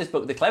because in this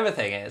book the clever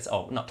thing is,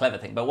 not clever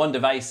thing, but one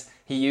device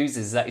he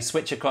uses is that he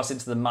switches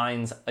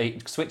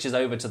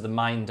over to the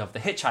mind of the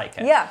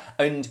hitchhiker. Yeah.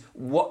 And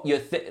what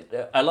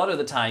a lot of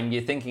the time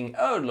you're thinking,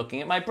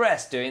 looking at my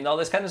breast, doing all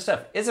this kind of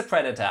stuff, is a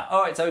predator.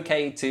 It's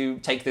okay to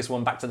take this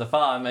one back to the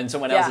farm, and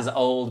someone else is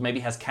old, maybe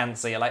has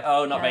cancer. You're like,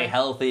 not very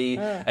healthy.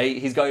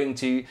 He's going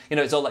to,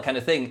 it's all that kind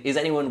of thing. Is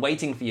anyone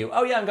waiting for you?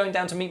 I'm going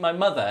down to meet my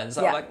mother. And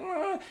so I'm like,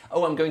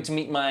 oh, I'm going to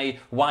meet my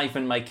wife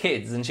and my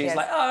kids, and she's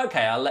like, oh,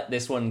 okay, I'll let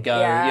this one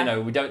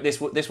go. We don't. This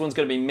one's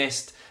going to be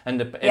missed, and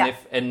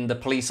the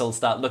police will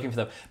start looking for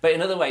them. But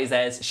in other ways,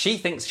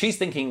 she's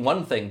thinking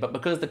one thing, but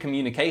because the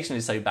communication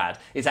is so bad,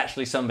 it's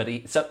actually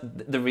somebody. So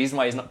the reason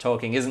why he's not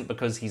talking isn't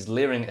because he's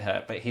leering at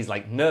her, but he's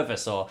like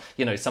nervous, or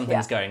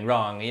something's going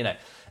wrong.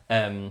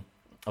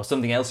 Or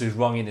something else is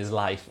wrong in his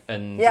life,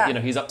 and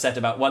he's upset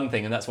about one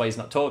thing, and that's why he's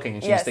not talking,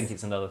 and she's thinking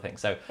it's another thing.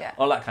 So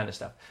all that kind of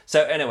stuff.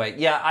 So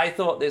anyway, I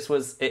thought this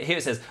was here.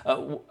 It says,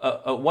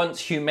 at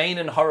once humane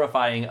and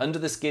horrifying, Under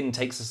the Skin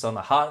takes us on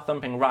a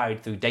heart-thumping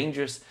ride through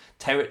dangerous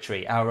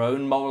territory, our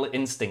own moral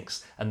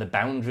instincts, and the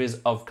boundaries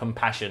of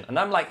compassion. And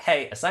I'm like,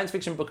 hey, a science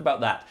fiction book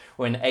about that,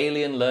 where an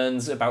alien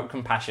learns about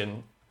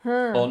compassion.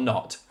 Or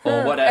not,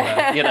 or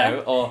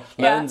whatever, or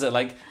learns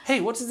like, hey,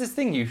 what is this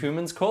thing you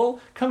humans call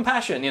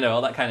compassion,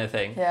 all that kind of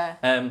thing.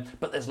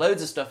 But there's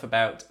loads of stuff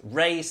about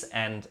race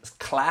and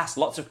class,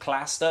 lots of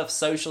class stuff,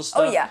 social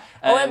stuff. Oh yeah,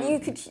 well,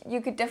 you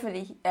could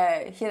definitely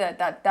hear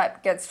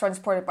that gets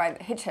transported by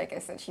the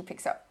hitchhikers that she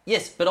picks up.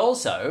 Yes, but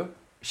also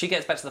she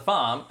gets back to the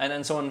farm, and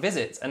then someone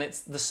visits, and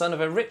it's the son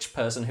of a rich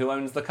person who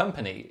owns the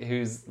company,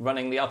 who's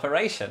running the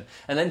operation.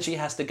 And then she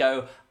has to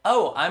go,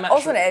 oh, I'm actually...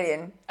 Also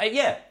an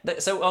alien.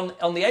 So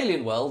on the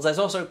alien worlds, there's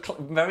also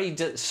very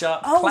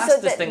sharp class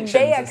distinctions.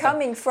 They are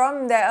coming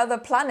from their other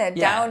planet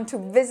down to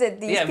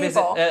visit these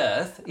people. Visit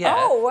Earth. Yeah.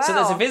 Oh, wow. So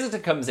there's a visitor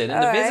comes in,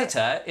 and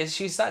visitor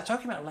she starts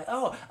talking about, like,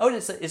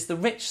 it's the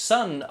rich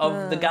son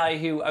of the guy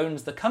who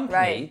owns the company.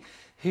 Right.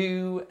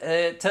 Who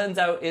turns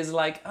out is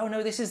like, oh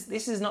no, this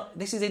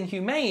is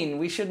inhumane.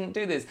 We shouldn't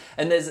do this.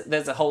 And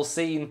there's a whole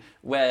scene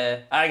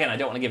where, again, I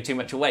don't want to give too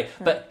much away,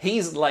 but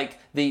he's like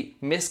the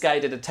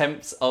misguided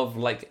attempts of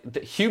like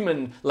the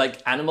human,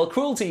 like animal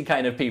cruelty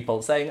kind of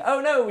people saying, oh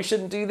no, we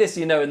shouldn't do this,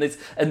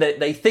 and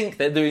they think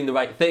they're doing the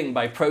right thing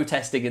by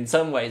protesting in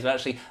some ways, but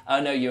actually,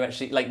 oh no, you're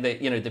actually like the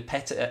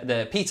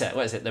PETA,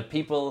 what is it? The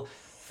people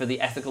for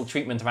the ethical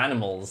treatment of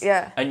animals.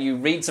 Yeah. And you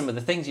read some of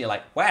the things, you're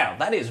like, wow,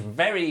 that is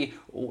very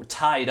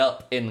tied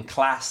up in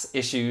class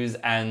issues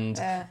and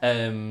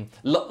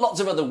lots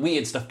of other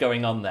weird stuff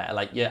going on there.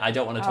 Like, I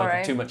don't want to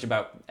talk too much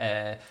about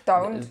PETA.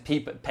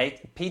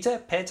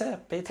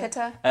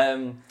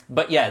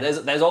 But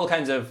there's all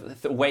kinds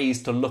of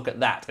ways to look at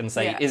that and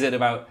say, is it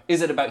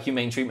about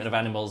humane treatment of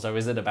animals, or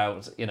is it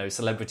about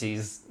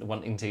celebrities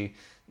wanting to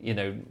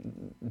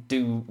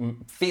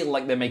feel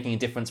like they're making a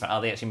difference, but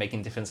are they actually making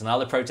a difference? And are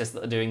the protests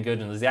that are doing good?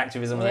 And there's the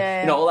activism,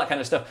 all that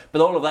kind of stuff.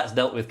 But all of that's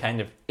dealt with kind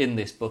of in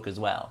this book as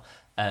well.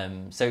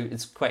 So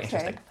it's quite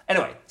interesting.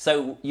 Anyway,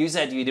 so you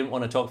said you didn't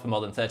want to talk for more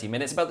than 30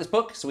 minutes about this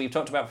book, so we've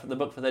talked about the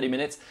book for 30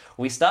 minutes.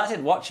 We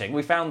started watching.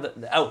 We found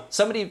that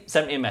somebody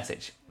sent me a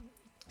message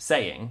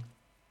saying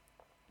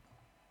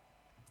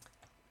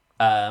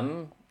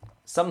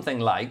something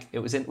like, it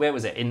was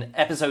in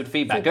episode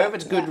feedback. Go over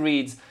to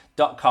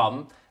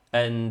goodreads.com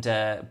and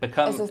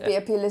become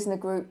SSBAP listener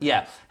group.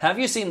 Yeah. Have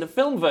you seen the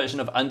film version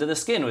of Under the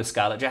Skin with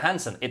Scarlett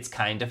Johansson? It's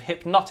kind of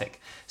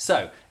hypnotic.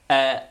 So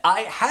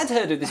I had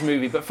heard of this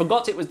movie, but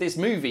forgot it was this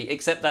movie,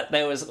 except that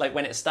there was, like,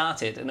 when it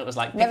started, and it was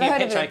like, Never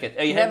heard of it.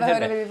 Oh, you never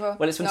heard of it before?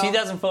 Well, it's from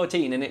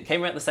 2014, and it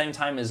came out at the same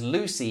time as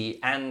Lucy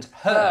and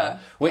Her,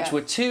 which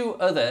were two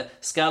other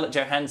Scarlett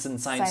Johansson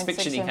science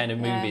fiction-y kind of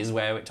movies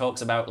where it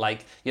talks about,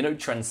 like,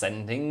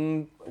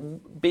 transcending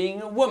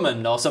being a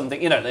woman or something.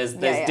 There's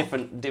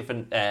different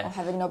or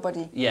having no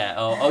body.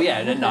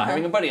 Not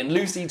having a body. And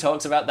Lucy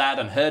talks about that,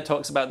 and Her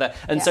talks about that.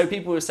 And so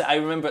people were saying, I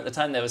remember at the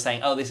time they were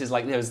saying, oh, this is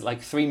like, there was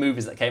like 3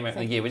 movies that came out in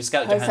the year, which is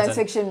Scarlett Johansson science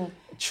fiction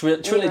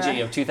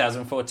trilogy of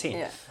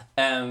 2014.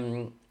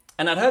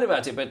 And I'd heard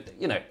about it, but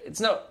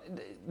it's not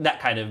that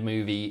kind of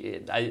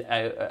movie.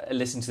 I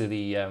listened to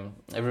the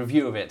a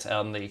review of it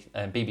on the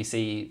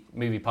BBC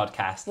movie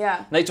podcast. Yeah,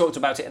 and they talked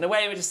about it in a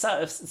way which just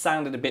sort of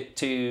sounded a bit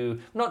too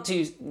not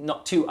too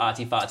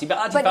arty-farty, but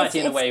arty-farty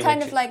in a way. It's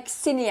kind of like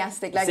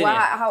cineastic, like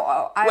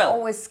how I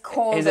always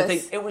call this. The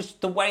thing, it was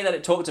the way that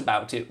it talked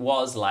about it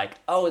was like,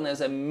 and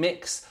there's a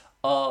mix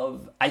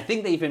of, I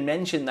think they even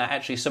mentioned that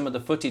actually some of the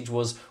footage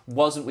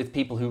wasn't with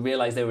people who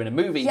realised they were in a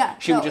movie.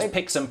 She would just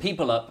pick some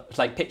people up,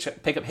 like pick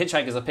up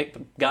hitchhikers or pick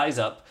guys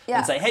up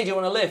and say, hey, do you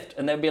want a lift?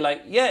 And they'd be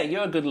like, yeah,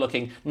 you're good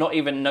looking, not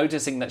even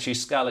noticing that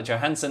she's Scarlett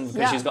Johansson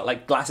because she's got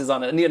like glasses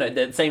on, and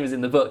the same as in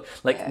the book,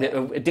 like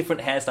a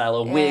different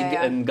hairstyle or wig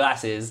and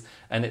glasses,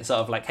 and it's sort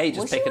of like, hey,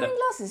 just pick it up.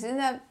 Was she wearing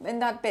glasses? In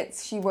that bit,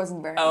 she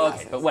wasn't wearing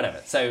glasses. Okay, but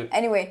whatever. So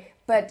anyway.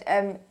 But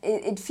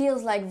it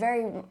feels like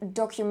very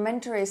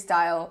documentary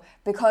style,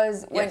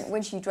 because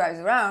when she drives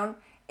around,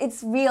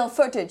 it's real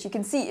footage. You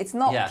can see it's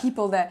not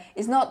people there.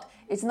 It's not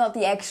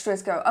the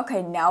extras go,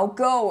 okay, now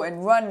go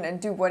and run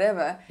and do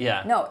whatever.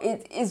 Yeah. No,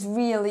 it's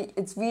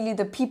really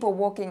the people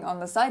walking on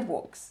the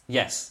sidewalks.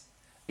 Yes,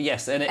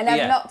 and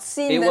I've not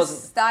seen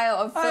this style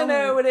of film. I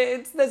know, but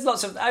there's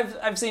lots of.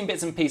 I've seen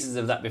bits and pieces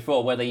of that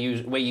before, where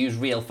you use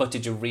real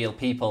footage of real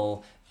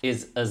people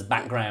is as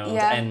background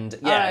and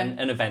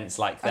events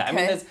like that.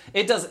 Okay. I mean,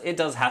 it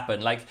does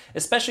happen. Like,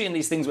 especially in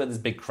these things where there's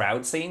big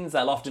crowd scenes,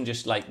 they'll often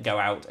just like go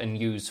out and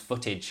use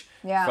footage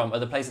from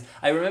other places.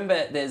 I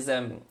remember there's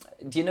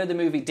do you know the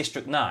movie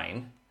District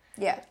 9?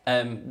 Yeah.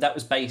 That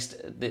was based,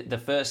 the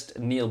first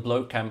Neil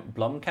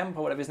Blomkamp,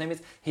 or whatever his name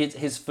is,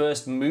 his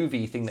first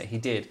movie thing that he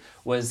did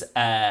was,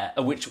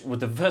 which was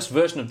the first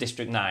version of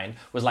District 9,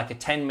 was like a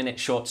 10-minute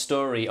short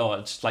story, or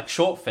just like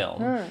short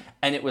film,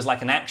 and it was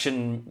like an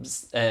action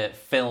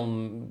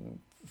film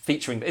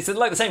featuring, it's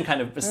like the same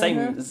kind of,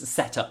 same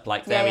setup,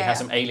 like there we have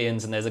some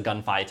aliens and there's a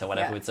gunfight or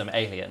whatever with some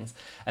aliens,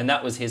 and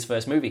that was his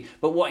first movie.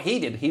 But what he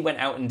did, he went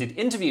out and did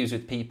interviews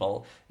with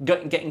people,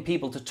 getting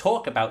people to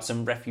talk about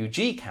some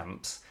refugee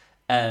camps,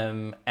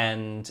 and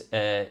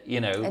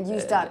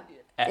use that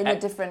in a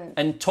different,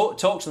 and talk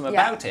to them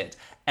about it,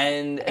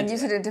 and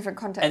use it in a different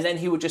context. And then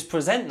he would just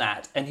present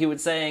that, and he would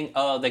saying,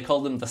 "Oh, they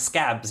call them the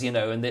scabs,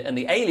 and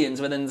the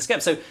aliens were then the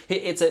scabs." So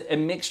it's a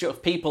mixture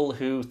of people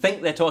who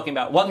think they're talking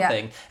about one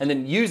thing, and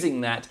then using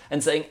that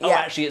and saying, "Oh,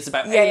 actually, it's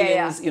about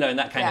aliens," and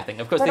that kind of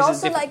thing. Of course, but this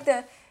also is like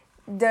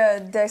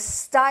the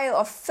style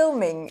of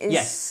filming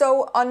is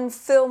so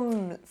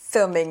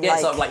filming. Yeah,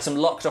 sort of like some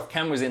locked off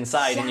cameras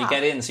inside, and you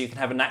get in so you can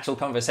have an actual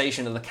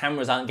conversation, and the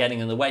cameras aren't getting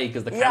in the way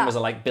because the cameras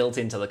are like built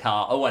into the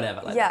car or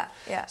whatever. Like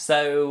that.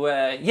 So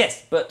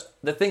yes, but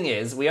the thing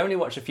is, we only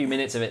watched a few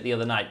minutes of it the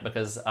other night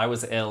because I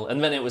was ill,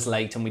 and then it was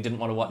late, and we didn't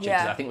want to watch it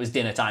because I think it was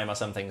dinner time or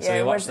something. So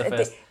we watched the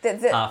first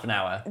half an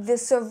hour. The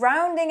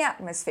surrounding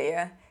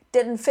atmosphere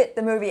didn't fit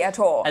the movie at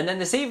all. And then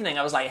this evening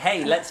I was like,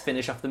 hey, let's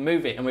finish off the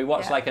movie. And we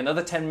watched like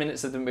another 10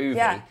 minutes of the movie.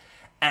 Yeah.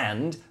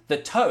 And the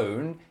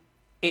tone,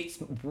 it's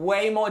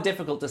way more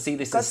difficult to see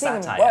this as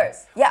satire. Even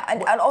worse. Yeah,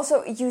 and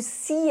also you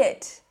see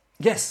it.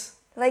 Yes.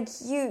 Like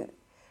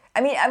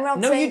I'm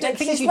not saying that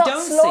she's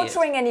not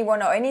slaughtering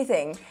anyone or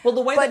anything. Well,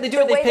 the way that they do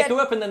it, they pick her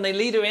up and then they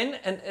lead them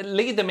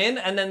in,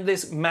 and then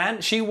this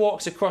man, she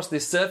walks across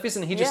this surface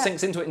and he just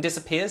sinks into it and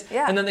disappears,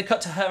 and then they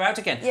cut to her out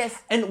again.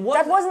 Yes, and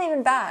that wasn't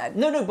even bad.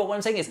 No, but what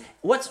I'm saying is,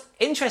 what's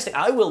interesting,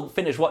 I will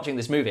finish watching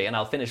this movie, and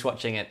I'll finish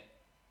watching it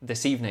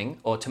this evening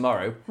or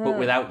tomorrow, but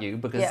without you,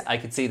 because I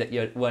could see that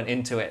you weren't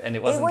into it and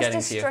it wasn't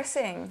getting to you. It was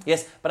distressing.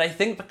 Yes, but I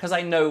think because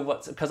I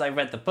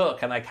read the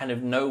book and I kind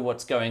of know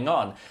what's going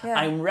on,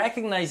 I'm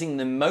recognizing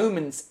the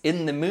moments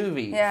in the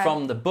movie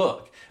from the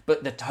book,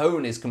 but the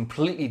tone is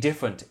completely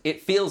different.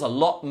 It feels a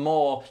lot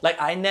more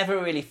like I never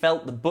really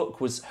felt the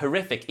book was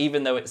horrific,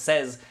 even though it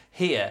says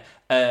here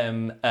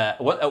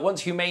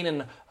once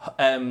humane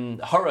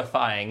and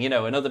horrifying,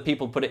 and other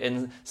people put it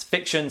in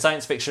fiction,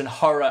 science fiction,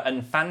 horror,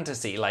 and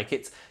fantasy. Like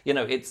it's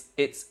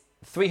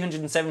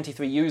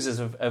 373 users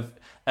have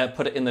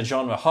put it in the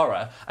genre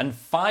horror, and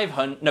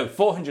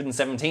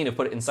 417 have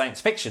put it in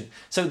science fiction.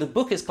 So the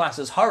book is classed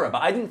as horror,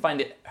 but I didn't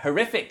find it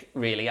horrific,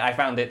 really. I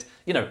found it,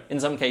 in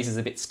some cases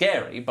a bit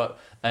scary, but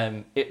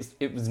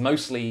it was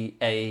mostly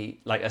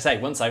like I say,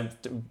 once I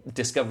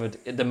discovered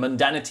the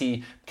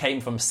mundanity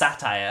came from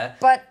satire.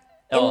 But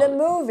in the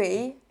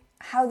movie,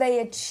 how they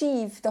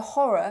achieve the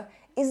horror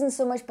isn't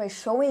so much by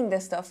showing the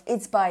stuff,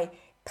 it's by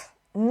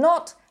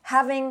not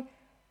having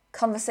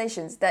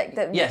conversations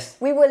yes,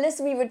 we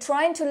were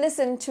trying to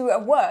listen to a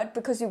word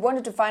because we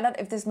wanted to find out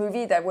if this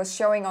movie that was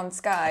showing on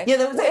Sky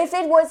if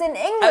it was in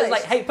English. I was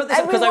like, hey, put this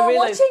up because I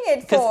realized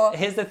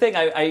here's the thing,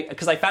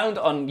 because I found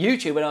on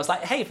YouTube and I was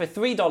like, hey, for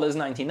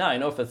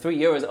 $3.99 or for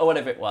 €3 or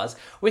whatever it was,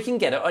 we can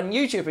get it on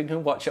YouTube, we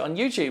can watch it on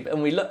YouTube.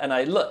 And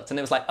I looked and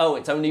it was like, oh,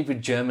 it's only for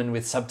German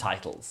with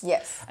subtitles.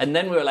 Yes. And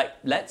then we were like,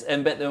 but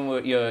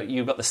then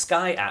you've got the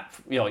Sky app,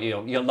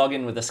 you'll log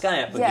in with the Sky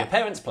app with your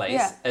parents'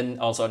 place and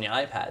also on your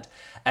iPad.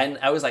 And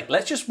I was like,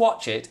 let's just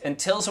watch it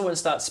until someone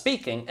starts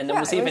speaking, and then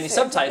we'll see if any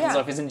subtitles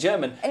or if it's in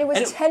German. And it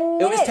was 10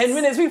 minutes. It was 10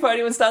 minutes before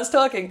anyone starts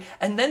talking.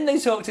 And then they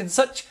talked in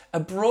such a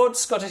broad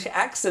Scottish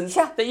accent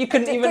that you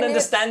couldn't even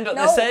understand what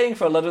they're saying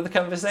for a lot of the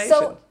conversation.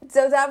 So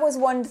that was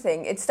one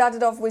thing. It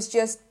started off with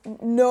just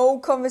no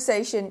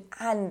conversation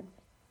and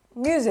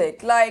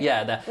music, but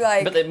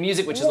the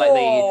music, which is like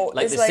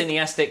the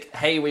cineastic.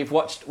 Hey, we've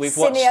watched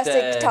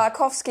cineastic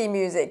Tarkovsky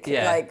music.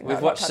 Yeah,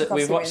 we've watched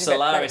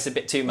Solaris a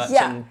bit too much.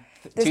 Yeah. And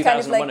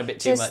 2001 a bit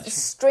too much.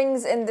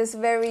 Strings in this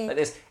very like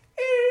this.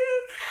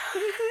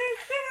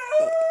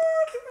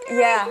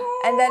 Yeah,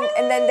 and then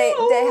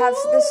they have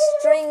the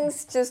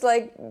strings just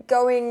like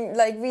going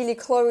like really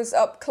close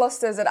up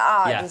clusters that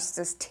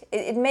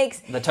it makes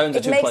the tones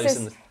are too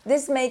close.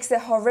 This makes a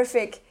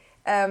horrific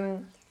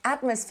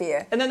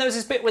atmosphere. And then there was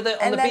this bit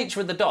on the beach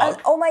with the dog.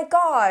 Oh my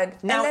god!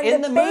 Now and then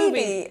in the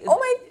baby. Movie,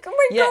 oh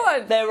my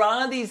god! There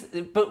are these,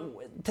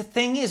 but the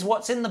thing is,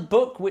 what's in the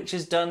book, which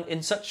is done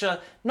in such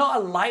a not a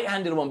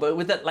light-handed one, but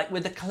with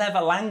the clever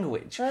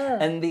language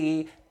and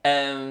the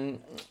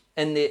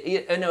and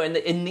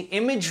in the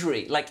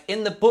imagery, like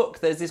in the book,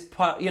 there's this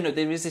part,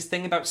 there is this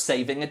thing about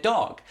saving a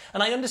dog.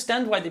 And I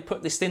understand why they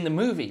put this in the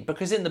movie,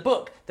 because in the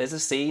book, there's a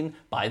scene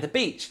by the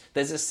beach.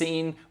 There's a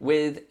scene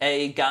with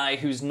a guy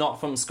who's not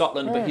from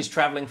Scotland, but he's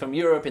traveling from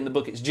Europe. In the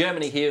book, it's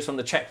Germany. He is from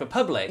the Czech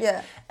Republic.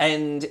 Yeah.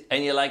 And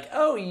you're like,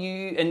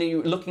 and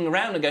you're looking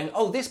around and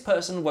going, this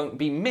person won't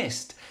be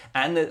missed.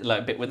 And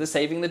a bit with the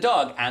saving the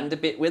dog, and a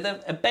bit with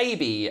a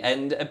baby,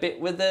 and a bit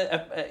with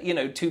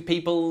two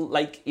people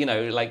like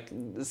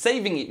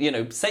saving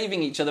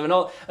each other, and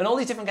all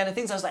these different kind of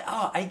things. I was like,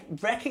 I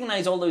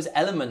recognize all those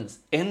elements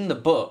in the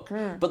book,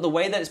 but the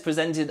way that it's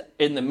presented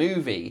in the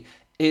movie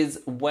is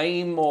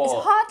way more.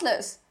 It's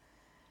heartless.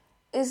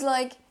 It's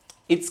like.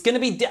 It's going to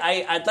be...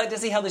 I'd like to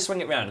see how they swing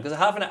it around, because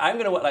I'm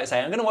going to watch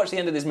the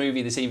end of this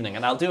movie this evening,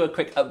 and I'll do a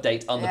quick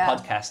update on the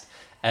podcast.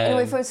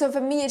 Anyway, for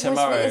me, it's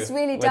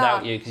really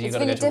dark. It's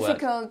really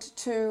difficult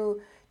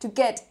to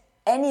get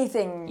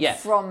anything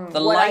from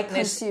the what lightness I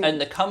consume. And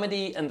the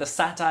comedy and the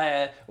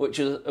satire, which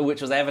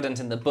was evident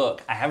in the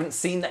book. I haven't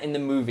seen that in the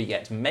movie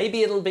yet.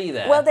 Maybe it'll be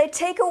there. Well, they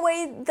take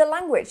away the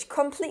language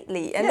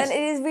completely, and then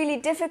it is really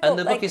difficult. And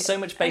the book is so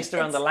much based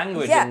around the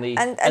language and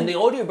the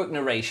audiobook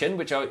narration,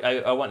 which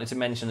I wanted to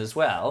mention as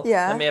well.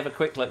 Yeah. Let me have a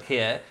quick look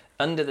here.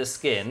 Under the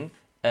Skin.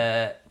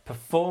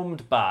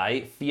 Performed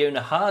by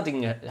Fiona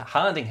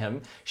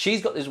Hardingham.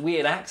 She's got this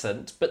weird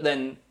accent, but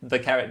then the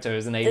character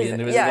is an alien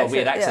who has got a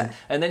weird accent.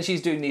 And then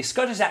she's doing these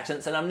Scottish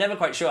accents, and I'm never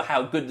quite sure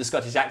how good the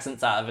Scottish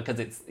accents are, because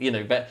it's,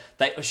 but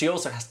she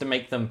also has to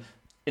make them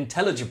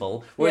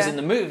intelligible, whereas in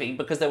the movie,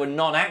 because there were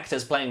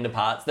non-actors playing the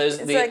parts,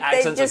 the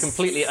accents are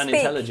completely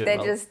unintelligible. They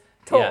just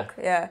talk,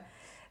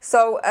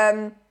 So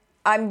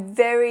have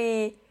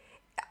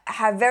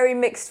very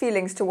mixed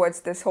feelings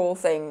towards this whole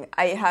thing.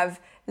 I have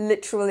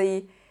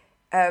literally...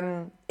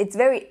 it's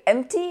very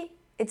empty.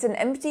 It's an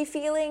empty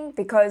feeling,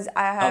 because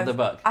I have the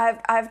book.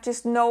 I've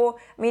just no.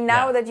 I mean,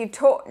 now that you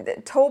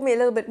told me a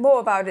little bit more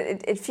about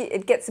it,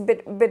 it gets a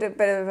bit of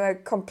a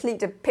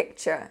completer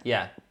picture.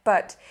 Yeah.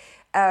 But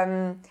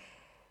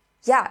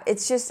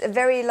it's just a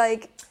very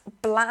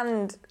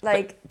bland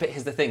But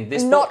here's the thing: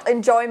 this not book,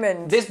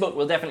 enjoyment. This book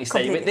will definitely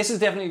stay. But this is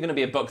definitely going to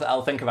be a book that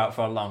I'll think about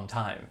for a long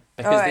time.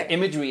 Because the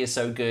imagery is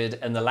so good,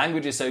 and the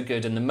language is so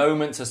good, and the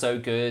moments are so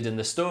good, and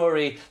the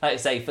story, like I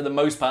say, for the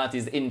most part,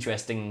 is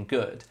interesting and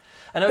good.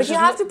 But you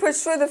have to push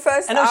through the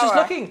first hour. And I was just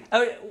looking.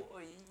 I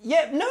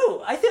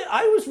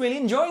was really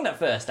enjoying that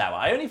first hour.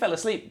 I only fell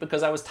asleep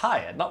because I was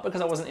tired, not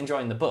because I wasn't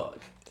enjoying the book.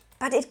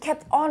 But it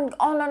kept on and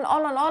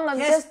on and on, and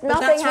yes, just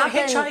nothing happened.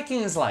 That's what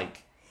hitchhiking is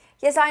like.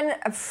 Yes, I know.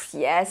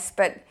 Yes,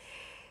 but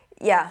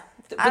yeah.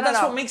 But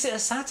that's what makes it a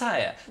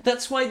satire.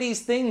 That's why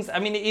these things. I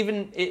mean, it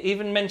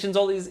even mentions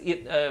all these.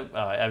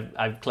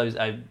 I've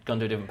gone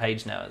to a different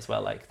page now as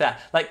well, like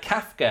that, like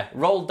Kafka,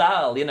 Roald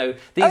Dahl. These kind of things.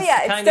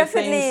 It's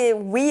definitely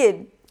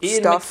weird.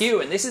 Ian stuff.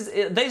 McEwan.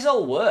 These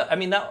all work. I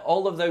mean,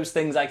 all of those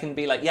things I can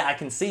be like, I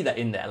can see that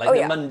in there, like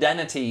the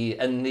mundanity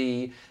and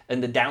the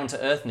down to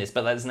earthness.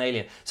 But that's an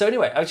alien. So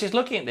anyway, I was just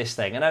looking at this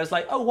thing, and I was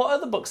like, what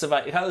other books have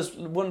I? I was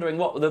wondering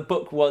what the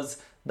book was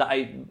that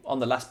on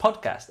the last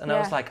podcast, and I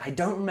was like, I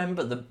don't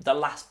remember the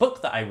last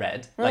book that I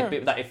read,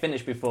 that I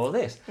finished before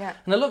this. Yeah.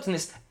 And I looked, and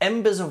it's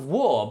Embers of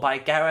War by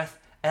Gareth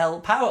L.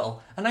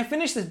 Powell, and I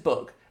finished this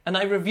book, and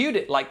I reviewed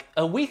it like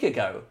a week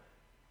ago,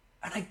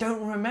 and I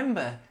don't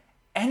remember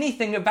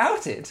anything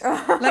about it.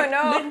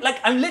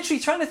 I'm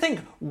literally trying to think,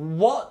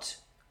 what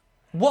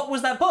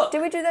was that book?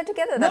 Did we do that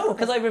together? No,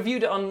 because I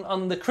reviewed it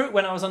on the cruise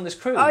when I was on this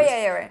cruise. Oh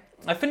yeah, right.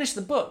 I finished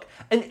the book,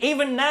 and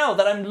even now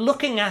that I'm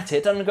looking at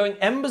it, I'm going,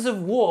 Embers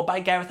of War by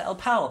Gareth L.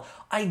 Powell.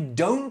 I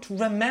don't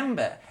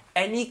remember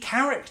any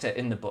character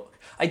in the book.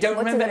 I don't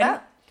remember any.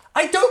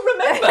 I don't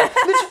remember.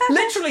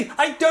 Literally,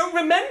 I don't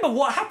remember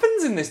what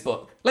happens in this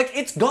book.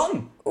 It's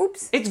gone.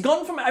 Oops. It's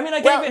gone from. I mean,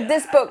 I gave it.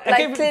 This book,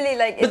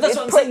 clearly, But that's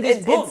what I'm saying.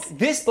 This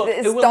book,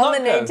 it's it will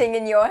dominating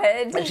in your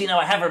head. Actually, no,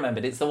 I have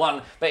remembered. It's the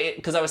one, but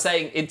because I was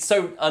saying it's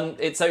so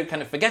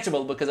kind of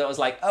forgettable, because I was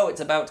like,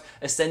 it's about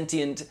a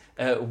sentient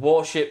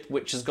warship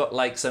which has got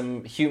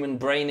some human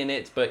brain in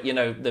it, but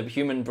the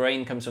human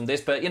brain comes from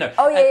this, but and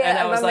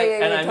I was like,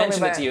 and I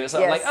mentioned it to you,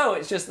 so I'm like,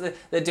 it's just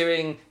they're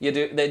doing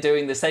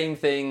the same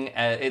thing.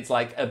 It's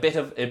like a bit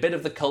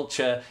of the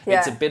culture. Yeah.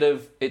 It's a bit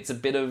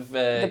of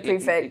the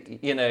prefect.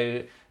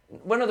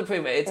 Well, not the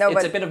prefect.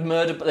 It's a bit of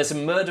murder. There's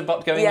some murder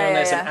bot going on.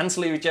 There's some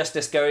ancillary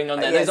justice going on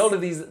there. There's all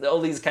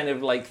these kind of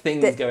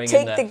things going in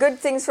there. Take the good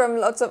things from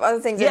lots of other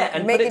things.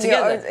 And put it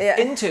together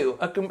into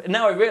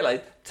now I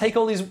realise, take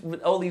all these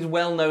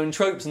well-known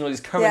tropes and all these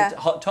current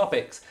hot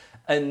topics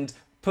and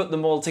put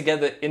them all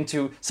together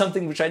into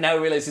something which I now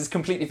realise is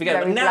completely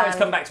forgettable. But now it's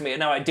come back to me,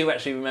 and now I do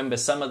actually remember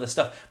some of the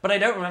stuff, but I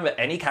don't remember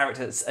any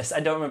characters. I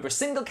don't remember a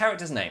single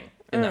character's name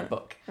in that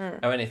book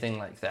or anything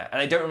like that,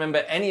 and I don't remember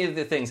any of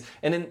the things.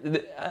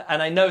 And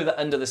I know that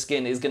Under the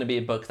Skin is going to be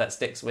a book that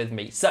sticks with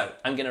me. So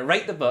I'm going to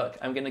rate the book.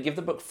 I'm going to give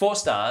the book 4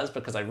 stars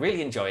because I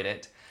really enjoyed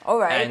it. All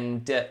right.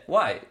 And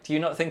why? Do you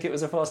not think it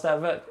was a 4-star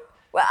book?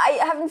 Well, I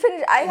haven't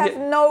finished. I have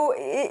no.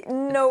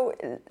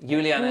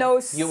 Juliana,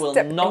 no you will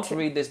not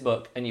read this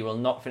book and you will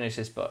not finish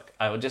this book.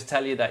 I will just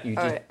tell you that you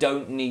just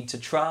don't need to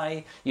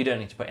try. You don't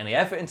need to put any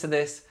effort into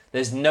this.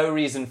 There's no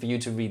reason for you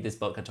to read this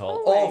book at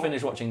all or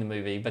finish watching the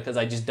movie because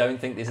I just don't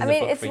think this is a book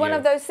for you. It's one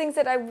of those things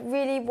that I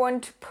really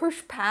want to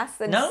push past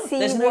and see.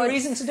 There's no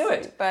reason to do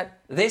it. But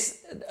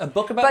a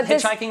book about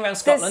hitchhiking around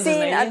Scotland. The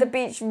scene at the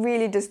beach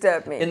really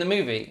disturbed me. In the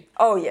movie?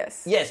 Oh,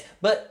 yes. Yes,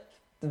 but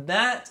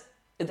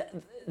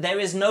there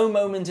is no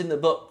moment in the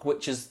book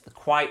which is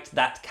quite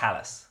that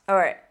callous. All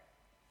right.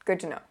 Good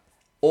to know.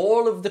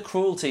 All of the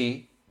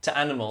cruelty to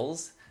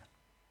animals,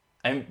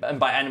 and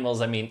by animals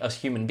I mean us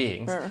human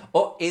beings,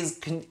 or is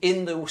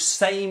in the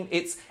same.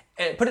 It's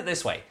put it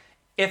this way: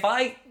 if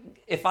I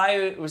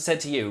said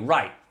to you,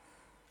 right,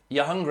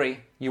 you're hungry,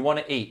 you want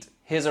to eat,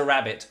 here's a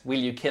rabbit, will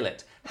you kill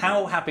it?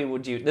 How happy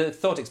would you? The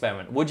thought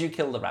experiment: would you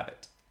kill the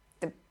rabbit?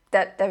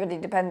 That definitely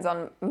depends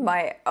on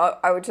my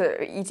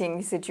outer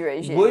eating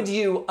situation. Would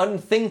you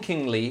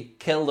unthinkingly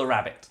kill the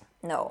rabbit?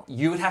 No.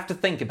 You would have to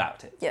think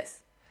about it.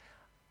 Yes.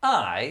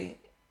 I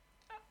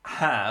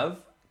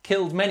have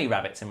killed many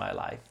rabbits in my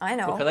life. I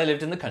know. Because I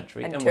lived in the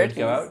country and would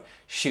go out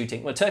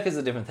shooting. Well, turkeys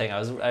are a different thing.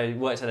 I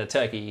worked at a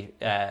turkey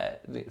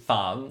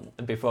farm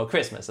before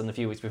Christmas, and a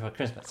few weeks before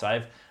Christmas.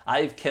 So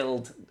I've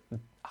killed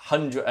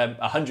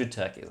 100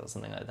 turkeys or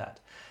something like that.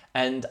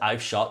 And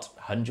I've shot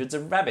hundreds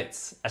of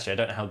rabbits. Actually, I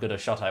don't know how good a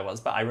shot I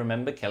was, but I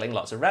remember killing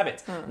lots of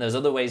rabbits. And there's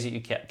other ways that you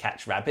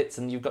catch rabbits,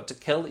 and you've got to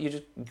kill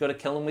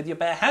them with your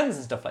bare hands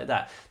and stuff like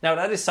that. Now,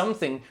 that is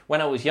something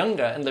when I was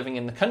younger and living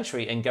in the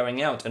country and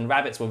going out, and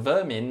rabbits were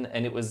vermin,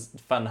 and it was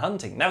fun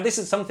hunting. Now, this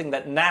is something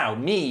that now,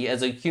 me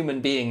as a human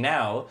being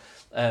now,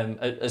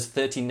 as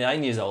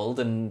 39 years old,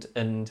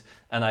 and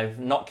I've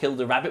not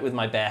killed a rabbit with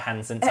my bare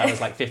hands since I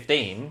was like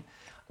 15,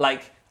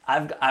 like.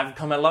 I've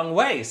come a long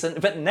way. So,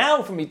 but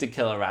now for me to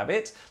kill a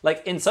rabbit,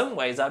 like in some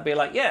ways I'd be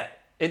like,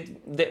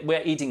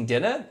 we're eating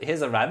dinner.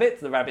 Here's a rabbit.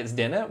 The rabbit's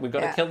dinner. We've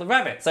got to kill the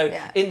rabbit. So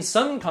in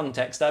some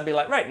context, I'd be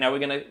like, right, now we're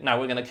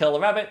gonna kill the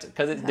rabbit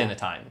because it's dinner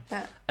time.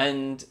 Yeah.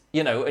 And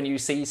and you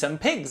see some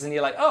pigs, and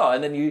you're like, oh,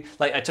 and then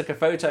I took a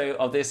photo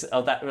of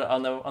that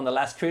on the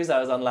last cruise I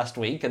was on last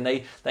week, and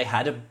they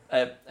had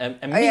a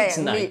meat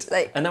night,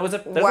 and there was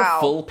a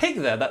full pig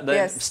there that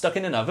they stuck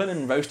in an oven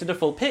and roasted a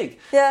full pig.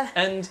 Yeah.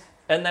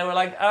 And they were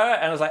like, oh,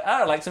 and I was like,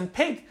 oh, I like some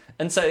pig.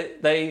 And so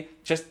they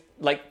just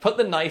put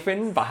the knife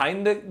in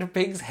behind the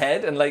pig's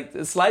head and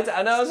slides it.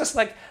 And I was just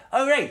like,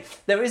 oh, right,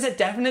 there is a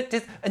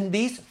definite, and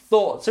these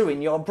thoughts are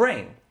in your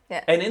brain.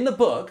 Yeah. And in the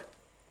book,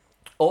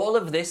 all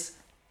of this,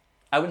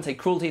 I wouldn't say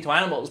cruelty to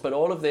animals, but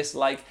all of this,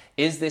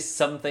 is this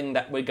something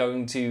that we're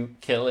going to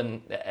kill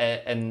and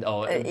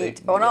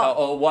eat or not,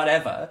 or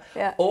whatever?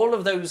 Yeah. All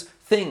of those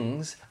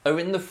things are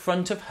in the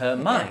front of her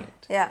mind.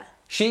 Yeah.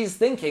 She's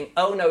thinking,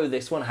 oh no,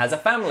 this one has a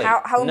family.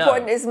 How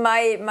important is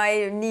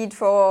my need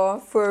for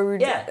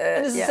food? Yeah,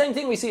 and it's the same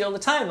thing we see all the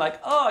time. Like,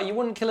 oh, you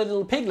wouldn't kill a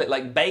little piglet.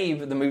 Like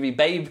Babe, the movie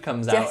Babe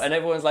comes out, and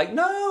everyone's like,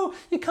 no,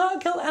 you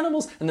can't kill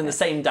animals. And then the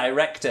same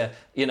director,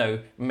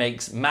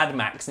 makes Mad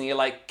Max, and you're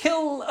like,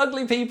 kill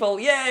ugly people,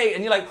 yay!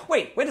 And you're like,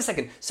 wait a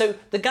second. So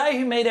the guy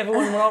who made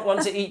everyone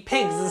want to eat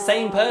pigs is the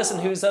same person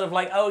who's sort of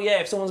like, oh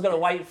yeah, if someone's got a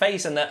white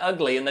face and they're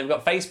ugly and they've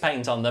got face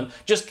paint on them,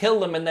 just kill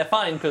them and they're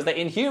fine because they're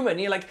inhuman. And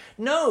you're like,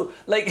 no.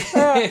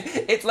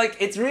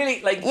 It's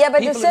really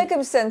but the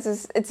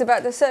circumstances. It's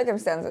about the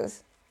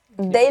circumstances.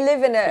 They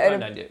live in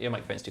a your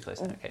microphone's too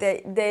close.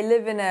 Okay. They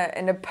live in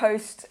a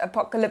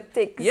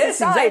post-apocalyptic yes,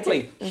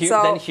 society. Exactly.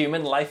 Then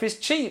human life is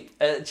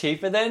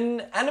cheaper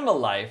than animal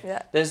life.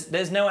 Yeah.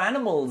 There's no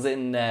animals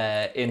in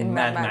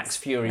Mad Max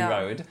Fury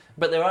Road,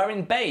 but there are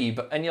in Babe,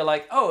 and you're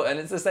like, oh, and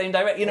it's the same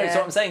direct. So what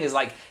I'm saying is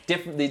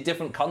the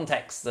different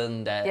contexts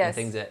and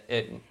things that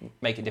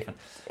make it different.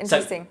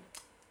 Interesting.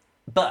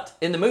 But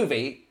in the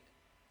movie,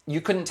 you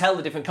couldn't tell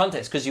the different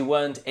contexts because you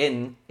weren't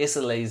in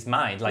Isole's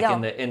mind,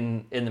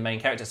 in the main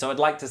character. So I'd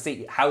like to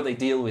see how they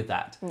deal with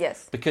that.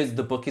 Yes. Because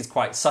the book is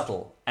quite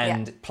subtle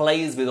and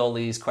plays with all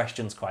these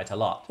questions quite a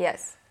lot.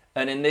 Yes.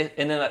 And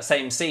in that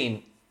same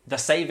scene, the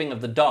saving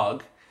of the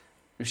dog,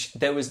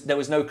 there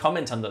was no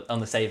comment on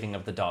the saving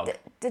of the dog.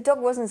 The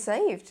dog wasn't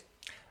saved.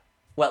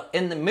 Well,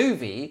 in the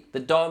movie, the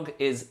dog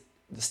is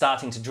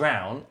starting to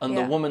drown, and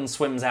the woman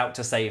swims out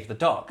to save the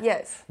dog.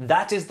 Yes.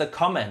 That is the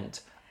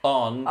comment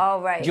on...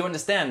 Oh, right. Do you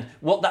understand?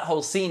 What that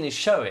whole scene is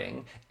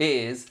showing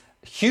is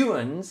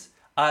humans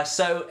are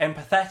so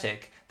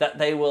empathetic that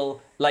they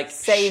will,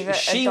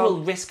 she will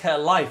risk her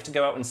life to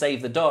go out and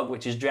save the dog,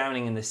 which is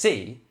drowning in the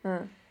sea.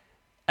 Mm.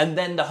 And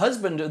then the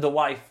husband of the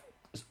wife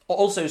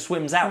also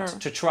swims out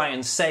to try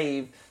and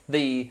save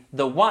the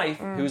wife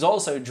who's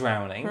also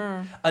drowning.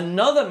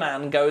 Another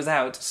man goes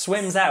out,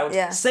 swims out,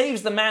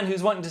 saves the man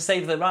who's wanting to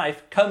save the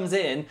wife, comes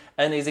in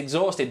and is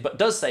exhausted but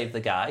does save the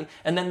guy,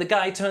 and then the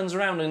guy turns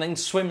around and then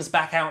swims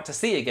back out to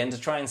sea again to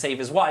try and save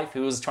his wife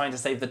who was trying to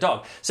save the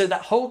dog. So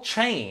that whole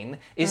chain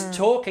is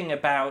talking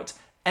about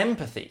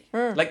empathy,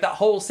 like that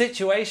whole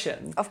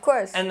situation. Of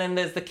course. And then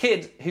there's the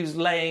kid who's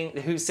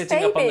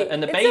sitting up on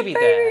and the baby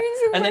there.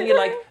 And then you're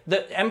like,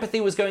 the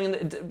empathy was going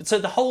in. So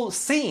the whole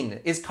scene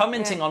is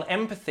commenting on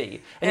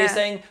empathy. And you're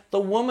saying the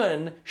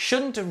woman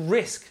shouldn't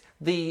risk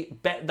the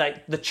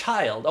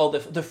child or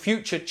the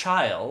future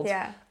child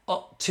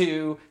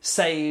to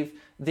save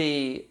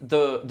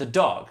the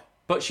dog.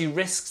 But she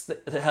risks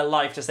her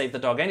life to save the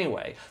dog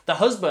anyway. The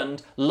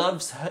husband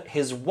loves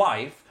his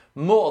wife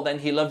more than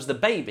he loves the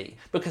baby,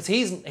 because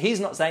he's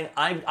not saying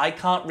I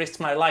can't risk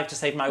my life to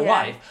save my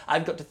wife.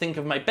 I've got to think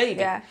of my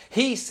baby. Yeah.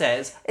 He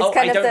says,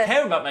 I don't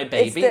care about my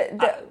baby.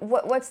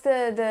 What's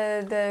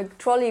the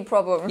trolley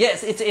problem?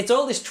 Yes, it's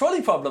all this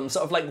trolley problem,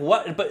 sort of like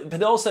what,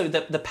 but also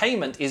the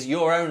payment is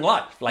your own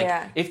life.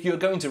 Like if you're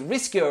going to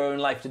risk your own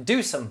life to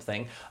do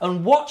something,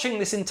 and watching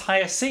this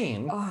entire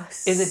scene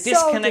is a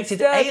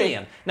disconnected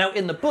alien. Now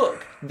in the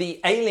book,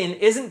 the alien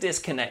isn't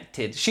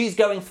disconnected. She's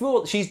doing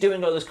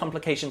all those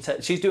complications.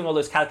 She's doing all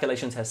those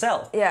calculations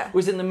herself. Yeah.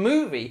 Whereas in the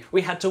movie,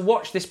 we had to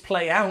watch this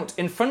play out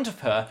in front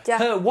of her,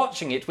 her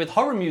watching it with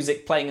horror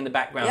music playing in the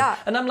background. Yeah.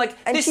 And I'm like,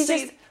 and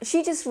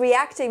she just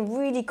reacting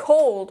really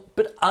cold.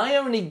 But I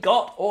only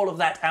got all of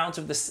that out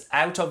of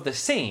the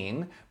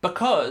scene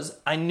because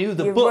I knew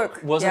the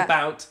book was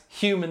about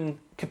human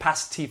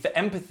capacity for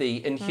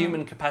empathy and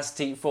human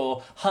capacity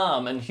for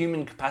harm and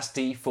human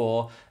capacity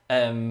for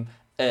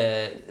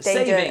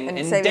saving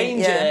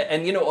danger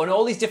and and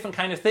all these different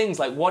kind of things,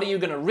 like what are you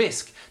going to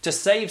risk to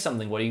save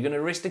something, what are you going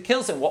to risk to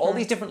kill someone, all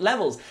these different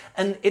levels.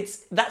 And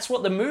that's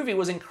what the movie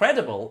was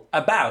incredible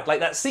about. Like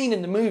that scene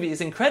in the movie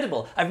is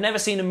incredible. I've never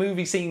seen a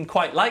movie scene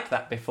quite like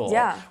that before,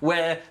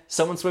 where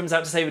someone swims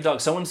out to save a dog,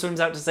 someone swims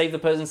out to save the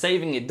person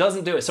saving it,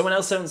 doesn't do it, someone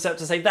else swims out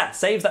to save that,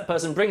 saves that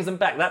person, brings them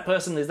back, that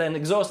person is then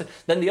exhausted,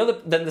 then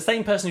the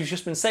same person who's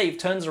just been saved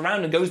turns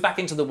around and goes back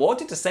into the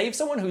water to save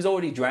someone who's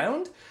already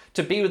drowned,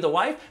 to be with the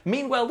wife.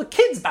 Meanwhile, the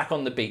kid's back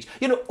on the beach.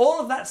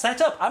 All of that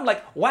set up. I'm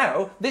like,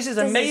 wow, this is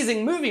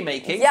amazing movie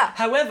making. Yeah.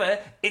 However,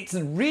 it's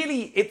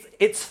really,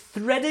 it's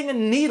threading a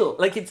needle.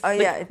 Like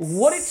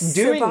what it's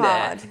doing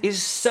there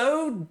is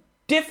so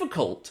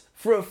difficult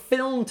for a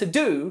film to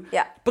do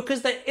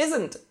because there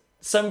isn't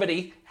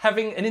somebody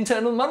having an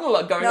internal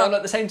monologue going on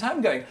at the same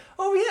time going,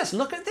 oh yes,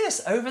 look at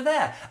this over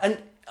there. And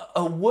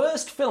a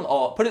worst film,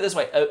 or put it this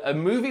way, a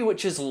movie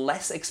which is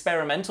less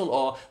experimental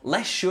or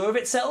less sure of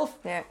itself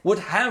would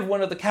have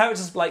one of the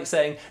characters like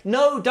saying,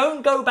 no,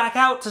 don't go back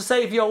out to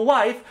save your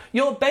wife,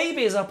 your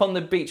baby is up on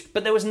the beach.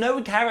 But there was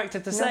no character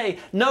to say,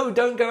 no,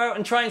 don't go out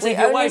and try and save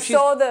your wife. We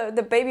only saw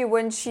the baby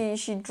when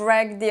she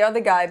dragged the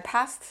other guy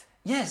past.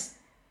 Yes.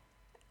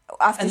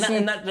 After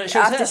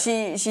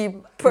she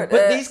put.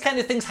 But these kind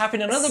of things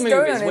happen in other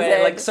movies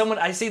where, like, someone,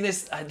 I see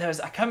this. I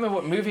can't remember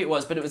what movie it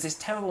was, but it was this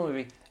terrible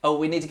movie. Oh,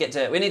 we need to head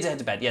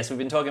to bed. Yes, we've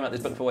been talking about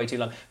this book for way too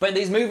long. But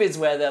these movies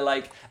where they're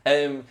like,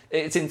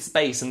 it's in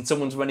space and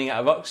someone's running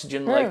out of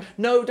oxygen, like,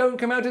 no, don't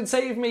come out and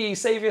save me,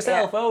 save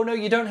yourself. Oh no,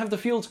 you don't have the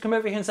fuel to come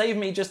over here and save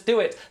me, just do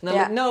it. And they're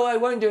like, no, I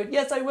won't do it.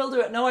 Yes, I will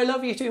do it. No, I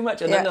love you too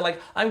much. And then they're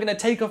like, I'm going to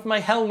take off my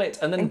helmet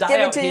and then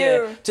die out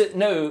here.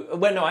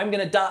 I'm going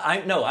to die.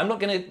 I'm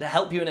not going to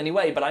help you in any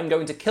way, but I'm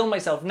going to kill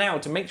myself now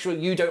to make sure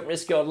you don't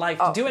risk your life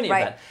to do any of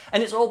that.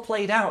 And it's all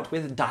played out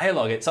with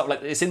dialogue. It's sort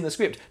of like, it's in the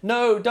script.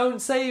 No,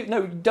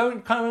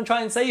 don't come and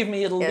try and save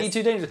me. It'll be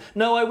too dangerous.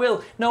 No, I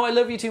will. No, I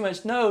love you too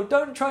much. No,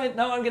 don't try it.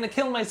 No, I'm going to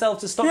kill myself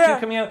to stop you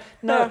coming out.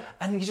 No.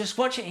 And you just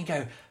watch it and you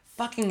go,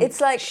 fucking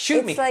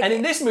shoot me. And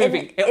in this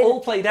movie, it all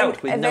played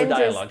out with no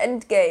dialogue.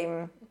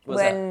 Endgame,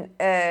 when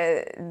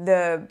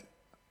the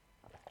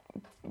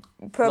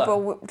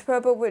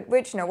Purple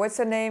Witch, no, what's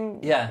her name?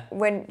 Yeah.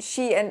 When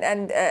she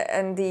and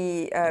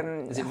the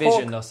is it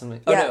Vision Hawk, or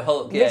something? Oh no,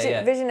 Hulk.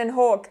 Yeah, Vision and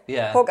Hawk.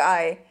 Yeah.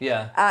 Hawkeye.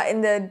 Yeah.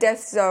 In the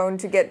Death Zone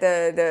to get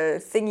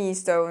the thingy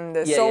stone,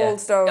 the Soul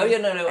Stone. Oh yeah,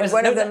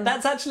 no.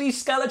 That's actually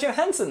Scarlett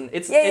Johansson.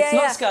 It's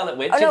not Scarlet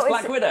Witch. It's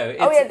Black Widow.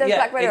 That's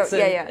Black Widow.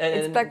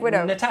 It's Black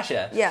Widow.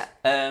 Natasha. Yeah.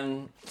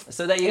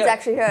 So there you go. It's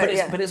actually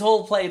her. But it's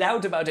all played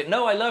out about it.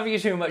 No, I love you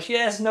too much.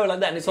 Yes, no, like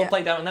that. And it's all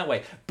played out in that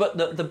way.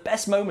 But the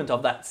best moment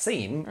of that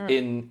scene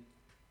in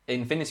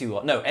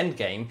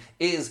Endgame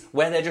is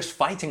where they're just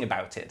fighting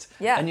about it.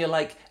 Yeah. And you're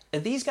like, are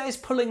these guys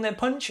pulling their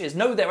punches?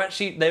 No, they're like,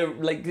 and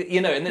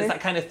there's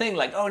that kind of thing,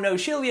 like, oh no,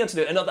 she'll be able to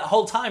do it. And that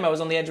whole time I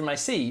was on the edge of my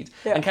seat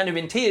and kind of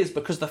in tears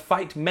because the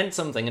fight meant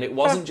something and it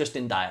wasn't just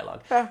in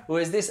dialogue.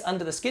 Whereas this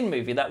Under the Skin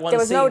movie, that one there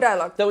was scene, no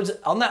dialogue. There was,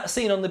 on that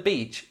scene on the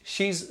beach,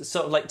 she's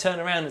sort of like turn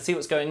around and see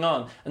what's going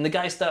on and the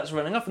guy starts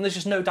running off and there's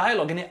just no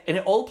dialogue and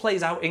it all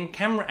plays out in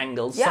camera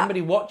angles,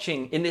 somebody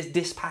watching in this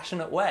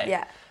dispassionate way.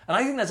 Yeah. And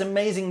I think that's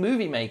amazing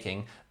movie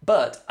making,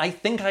 but I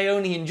think I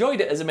only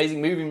enjoyed it as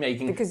amazing movie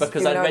making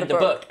because I read the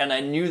book and I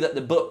knew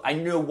that I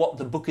know what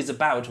the book is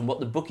about and what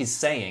the book is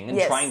saying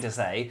and trying to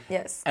say.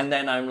 Yes. And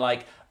then I'm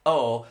like,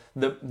 oh,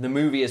 the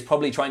movie is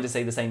probably trying to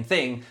say the same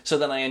thing, so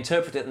then I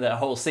interpret it, the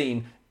whole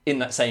scene in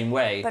that same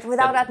way. But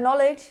without that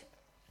knowledge,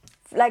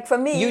 like for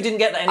me... You didn't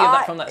get any of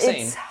that from that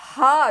scene?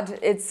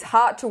 It's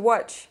hard to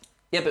watch.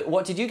 Yeah, but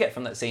what did you get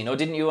from that scene? Or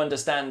didn't you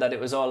understand that it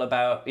was all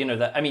about,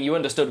 that, I mean, you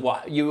understood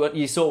what,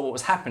 you saw what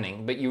was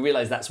happening, but you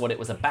realised that's what it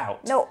was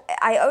about. No,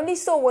 I only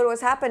saw what was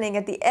happening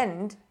at the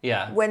end.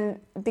 Yeah.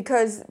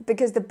 Because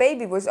the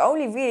baby was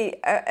only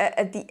really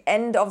at the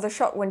end of the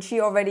shot when she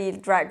already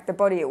dragged the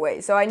body away.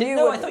 So I knew...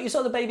 No, I thought you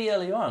saw the baby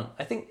earlier on.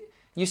 I think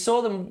you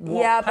saw them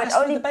walk past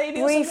with the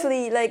baby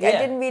briefly, or something? I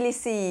didn't really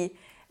see...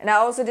 And I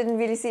also didn't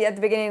really see at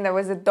the beginning there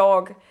was a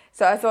dog,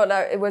 so I thought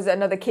that it was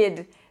another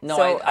kid. No,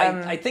 so,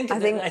 I think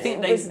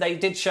they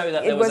did show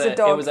that there was a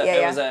dog.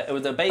 It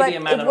was a baby, a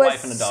man, and a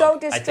wife, and a dog.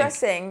 But it was so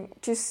distressing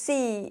to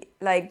see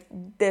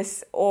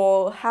this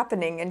all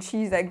happening, and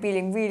she's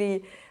feeling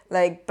really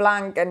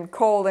blank and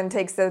cold, and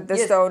takes the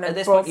stone. At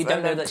this point, you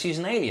don't know that she's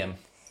an alien.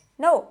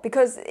 No,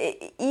 because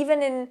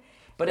even in.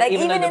 But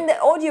even in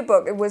the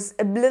audiobook, it was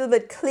a little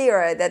bit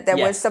clearer that there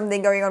was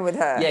something going on with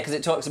her. Yeah, because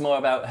it talks more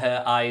about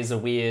her eyes are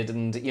weird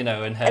and,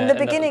 and her... In the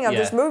beginning of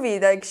this movie,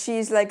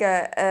 she's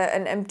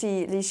an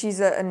empty... She's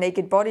a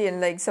naked body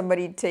and,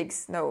 somebody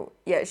takes...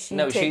 she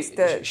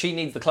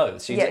needs the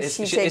clothes.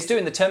 It's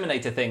doing the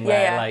Terminator thing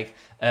where,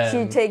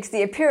 she takes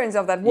the appearance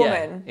of that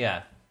woman.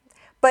 Yeah.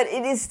 But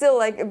it is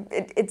still,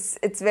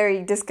 it's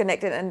very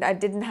disconnected, and I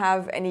didn't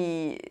have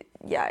any...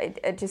 Yeah,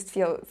 it just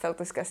felt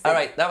disgusting. All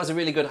right, that was a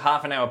really good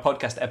half-an-hour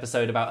podcast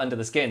episode about Under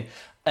the Skin.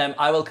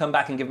 I will come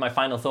back and give my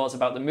final thoughts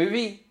about the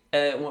movie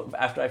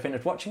after I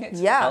finish watching it.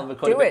 Yeah, I'll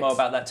record a bit more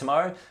about that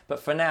tomorrow.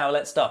 But for now,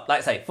 let's stop. Like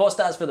I say, 4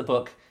 stars for the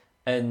book.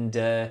 And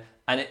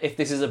if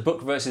this is a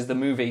book versus the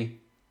movie,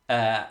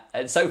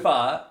 so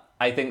far,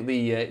 I think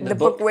the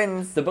book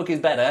wins. The book is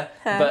better,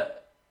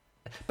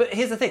 But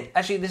here's the thing.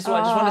 Actually, this is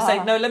what I just want to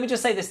say. No, let me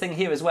just say this thing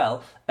here as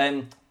well.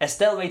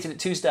 Estelle rated it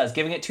 2 stars,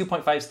 giving it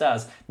 2.5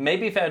 stars.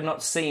 Maybe if I had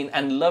not seen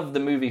and loved the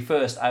movie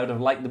first, I would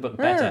have liked the book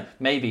better.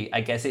 Maybe. I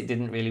guess it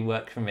didn't really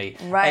work for me.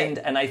 Right.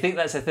 And I think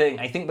that's the thing.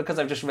 I think because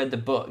I've just read the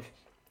book,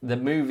 the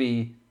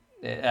movie...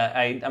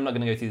 I'm not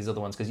going to go through these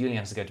other ones because Julian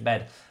has to go to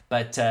bed.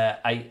 But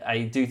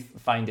I do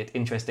find it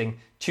interesting.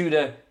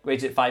 Tudor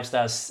rated it 5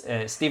 stars.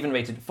 Stephen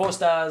rated it 4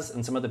 stars,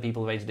 and some other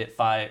people rated it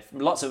 5.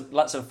 Lots of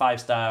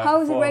 5-star.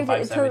 How is it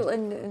rated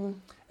total?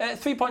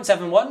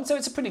 3.71, so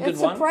it's a pretty good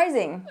one. It's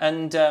surprising.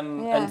 And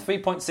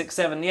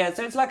 3.67, yeah.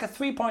 So it's like a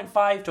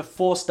 3.5 to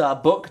 4-star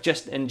book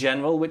just in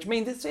general, which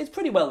means it's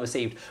pretty well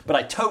received. But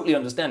I totally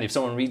understand if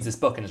someone reads this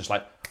book and is just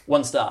like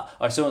 1 star,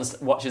 or if someone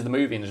watches the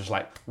movie and is just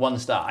like 1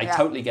 star. I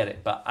totally get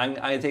it. But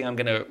I think I'm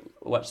going to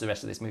watch the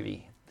rest of this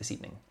movie this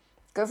evening.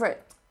 Go for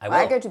it. I will.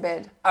 I go to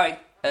bed. All right.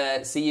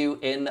 See you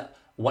in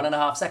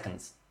 1.5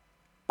 seconds.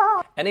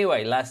 Bye.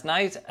 Anyway, last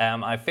night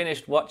I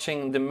finished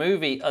watching the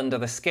movie Under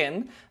the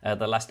Skin,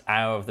 the last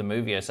hour of the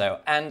movie or so,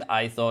 and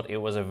I thought it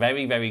was a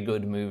very, very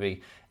good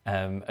movie.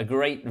 A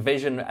great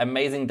vision,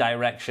 amazing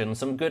direction,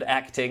 some good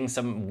acting,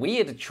 some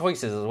weird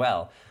choices as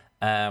well.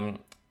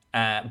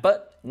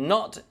 But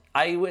not...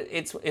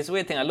 It's a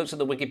weird thing. I looked at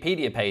the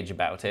Wikipedia page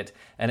about it,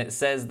 and it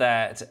says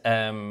that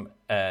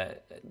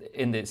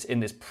in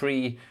this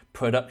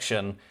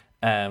pre-production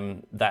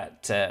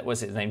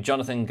what's his name?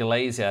 Jonathan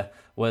Glazer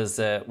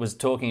was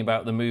talking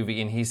about the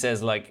movie, and he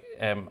says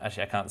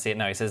actually I can't see it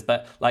now. He says,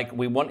 but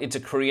we wanted to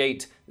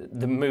create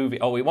the movie,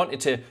 or we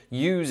wanted to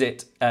use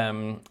it,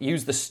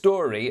 use the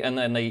story, and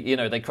then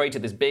they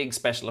created this big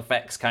special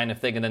effects kind of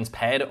thing, and then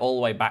pared it all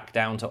the way back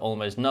down to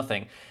almost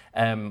nothing,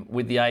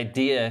 with the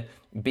idea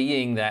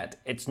being that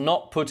it's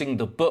not putting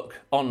the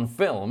book on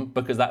film,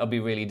 because that would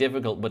be really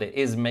difficult, but it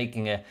is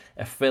making a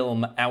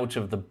film out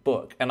of the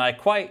book. And I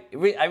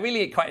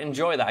really quite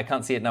enjoy that. I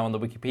can't see it now on the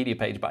Wikipedia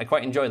page, but I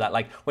quite enjoy that.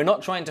 We're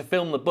not trying to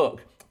film the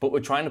book, but we're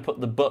trying to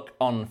put the book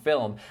on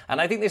film. And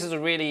I think this is a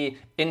really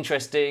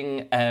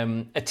interesting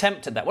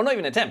attempt at that. Well, not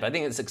even attempt. I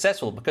think it's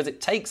successful because it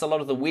takes a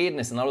lot of the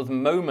weirdness and a lot of the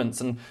moments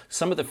and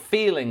some of the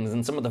feelings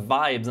and some of the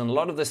vibes and a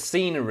lot of the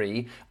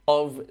scenery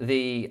of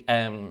the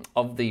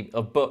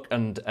book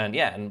and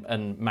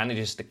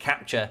manages to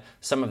capture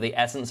some of the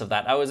essence of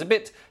that. I was a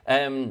bit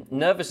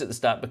nervous at the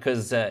start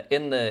because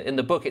in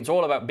the book it's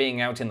all about being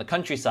out in the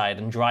countryside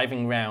and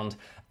driving around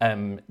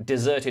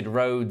deserted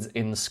roads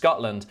in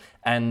Scotland,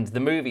 and the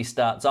movie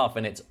starts off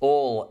and it's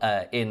all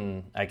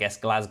in, I guess,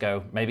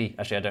 Glasgow, maybe,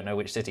 actually I don't know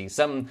which city,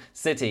 some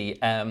city,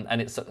 and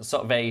it's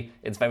sort of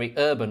it's very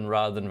urban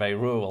rather than very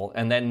rural,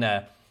 and then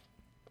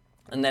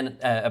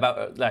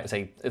about, like I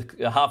say,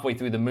 halfway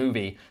through the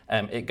movie,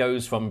 it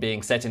goes from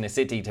being set in a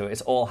city to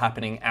it's all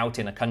happening out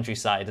in a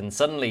countryside. And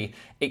suddenly,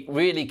 it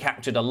really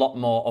captured a lot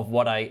more of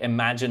what I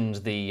imagined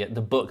the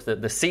book,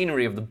 the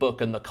scenery of the book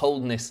and the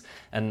coldness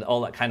and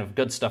all that kind of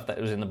good stuff that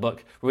was in the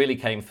book really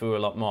came through a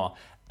lot more.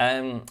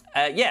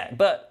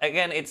 But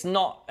again, it's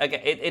not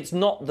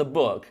the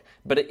book,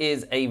 but it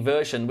is a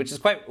version, which is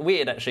quite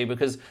weird actually,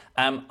 because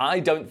I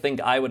don't think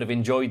I would have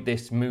enjoyed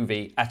this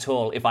movie at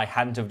all if I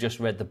hadn't have just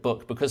read the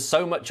book, because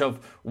so much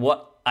of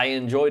what I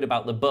enjoyed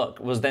about the book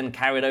was then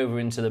carried over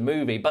into the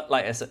movie. But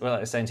like I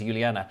was saying to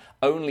Juliana,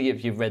 only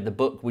if you've read the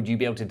book would you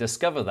be able to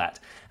discover that.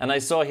 And I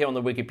saw here on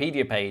the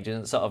Wikipedia page,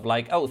 and it's sort of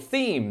like, oh,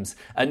 themes.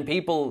 And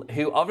people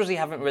who obviously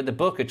haven't read the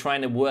book are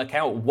trying to work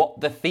out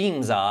what the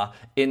themes are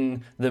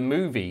in the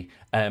movie.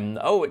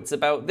 It's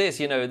about this,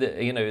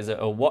 is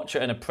a watcher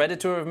and a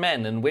predator of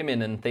men and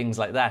women and things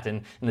like that.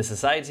 And in the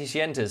society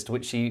she enters, to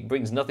which she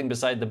brings nothing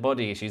beside the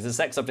body, she's a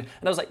sex object.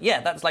 And I was like,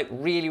 yeah, that's like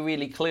really,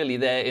 really clearly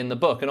there in the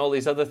book. And all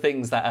these other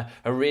things that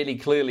are really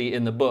clearly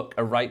in the book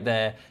are right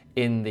there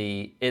in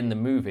the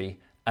movie.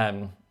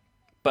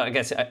 But I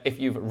guess if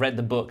you've read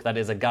the book, that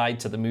is a guide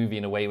to the movie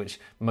in a way which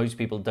most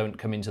people don't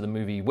come into the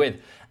movie with.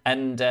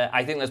 And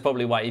I think that's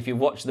probably why if you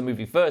watch the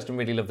movie first and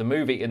really love the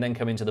movie and then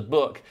come into the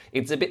book,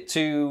 it's a bit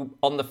too,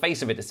 on the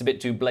face of it, it's a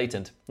bit too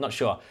blatant. Not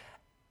sure.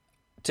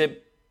 To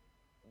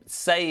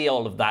say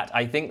all of that,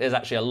 I think there's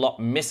actually a lot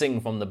missing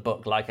from the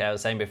book. Like I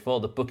was saying before,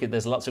 the book,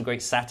 there's lots of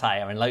great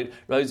satire and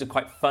loads of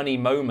quite funny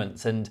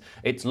moments, and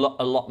it's a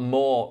lot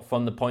more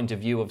from the point of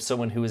view of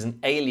someone who is an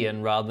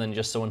alien rather than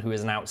just someone who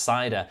is an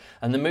outsider.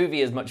 And the movie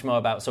is much more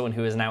about someone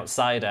who is an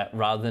outsider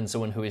rather than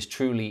someone who is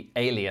truly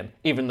alien,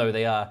 even though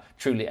they are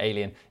truly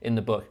alien in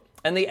the book.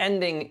 And the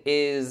ending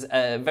is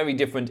very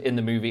different in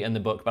the movie and the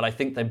book, but I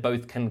think they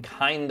both can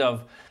kind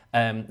of,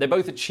 they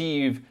both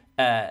achieve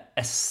a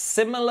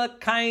similar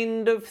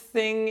kind of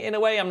thing in a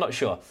way. I'm not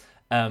sure.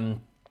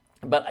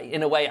 But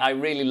in a way, I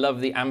really love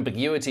the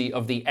ambiguity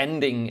of the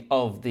ending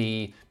of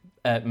the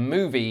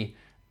movie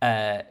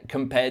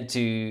compared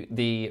to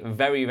the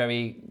very,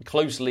 very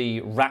closely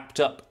wrapped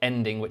up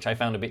ending, which I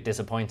found a bit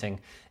disappointing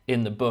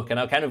in the book. And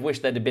I kind of wish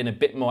there'd have been a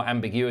bit more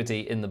ambiguity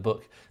in the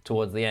book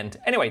towards the end.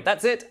 Anyway,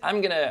 that's it. I'm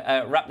going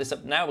to wrap this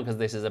up now because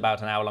this is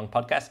about an hour-long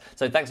podcast.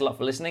 So thanks a lot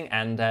for listening,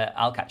 and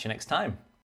I'll catch you next time.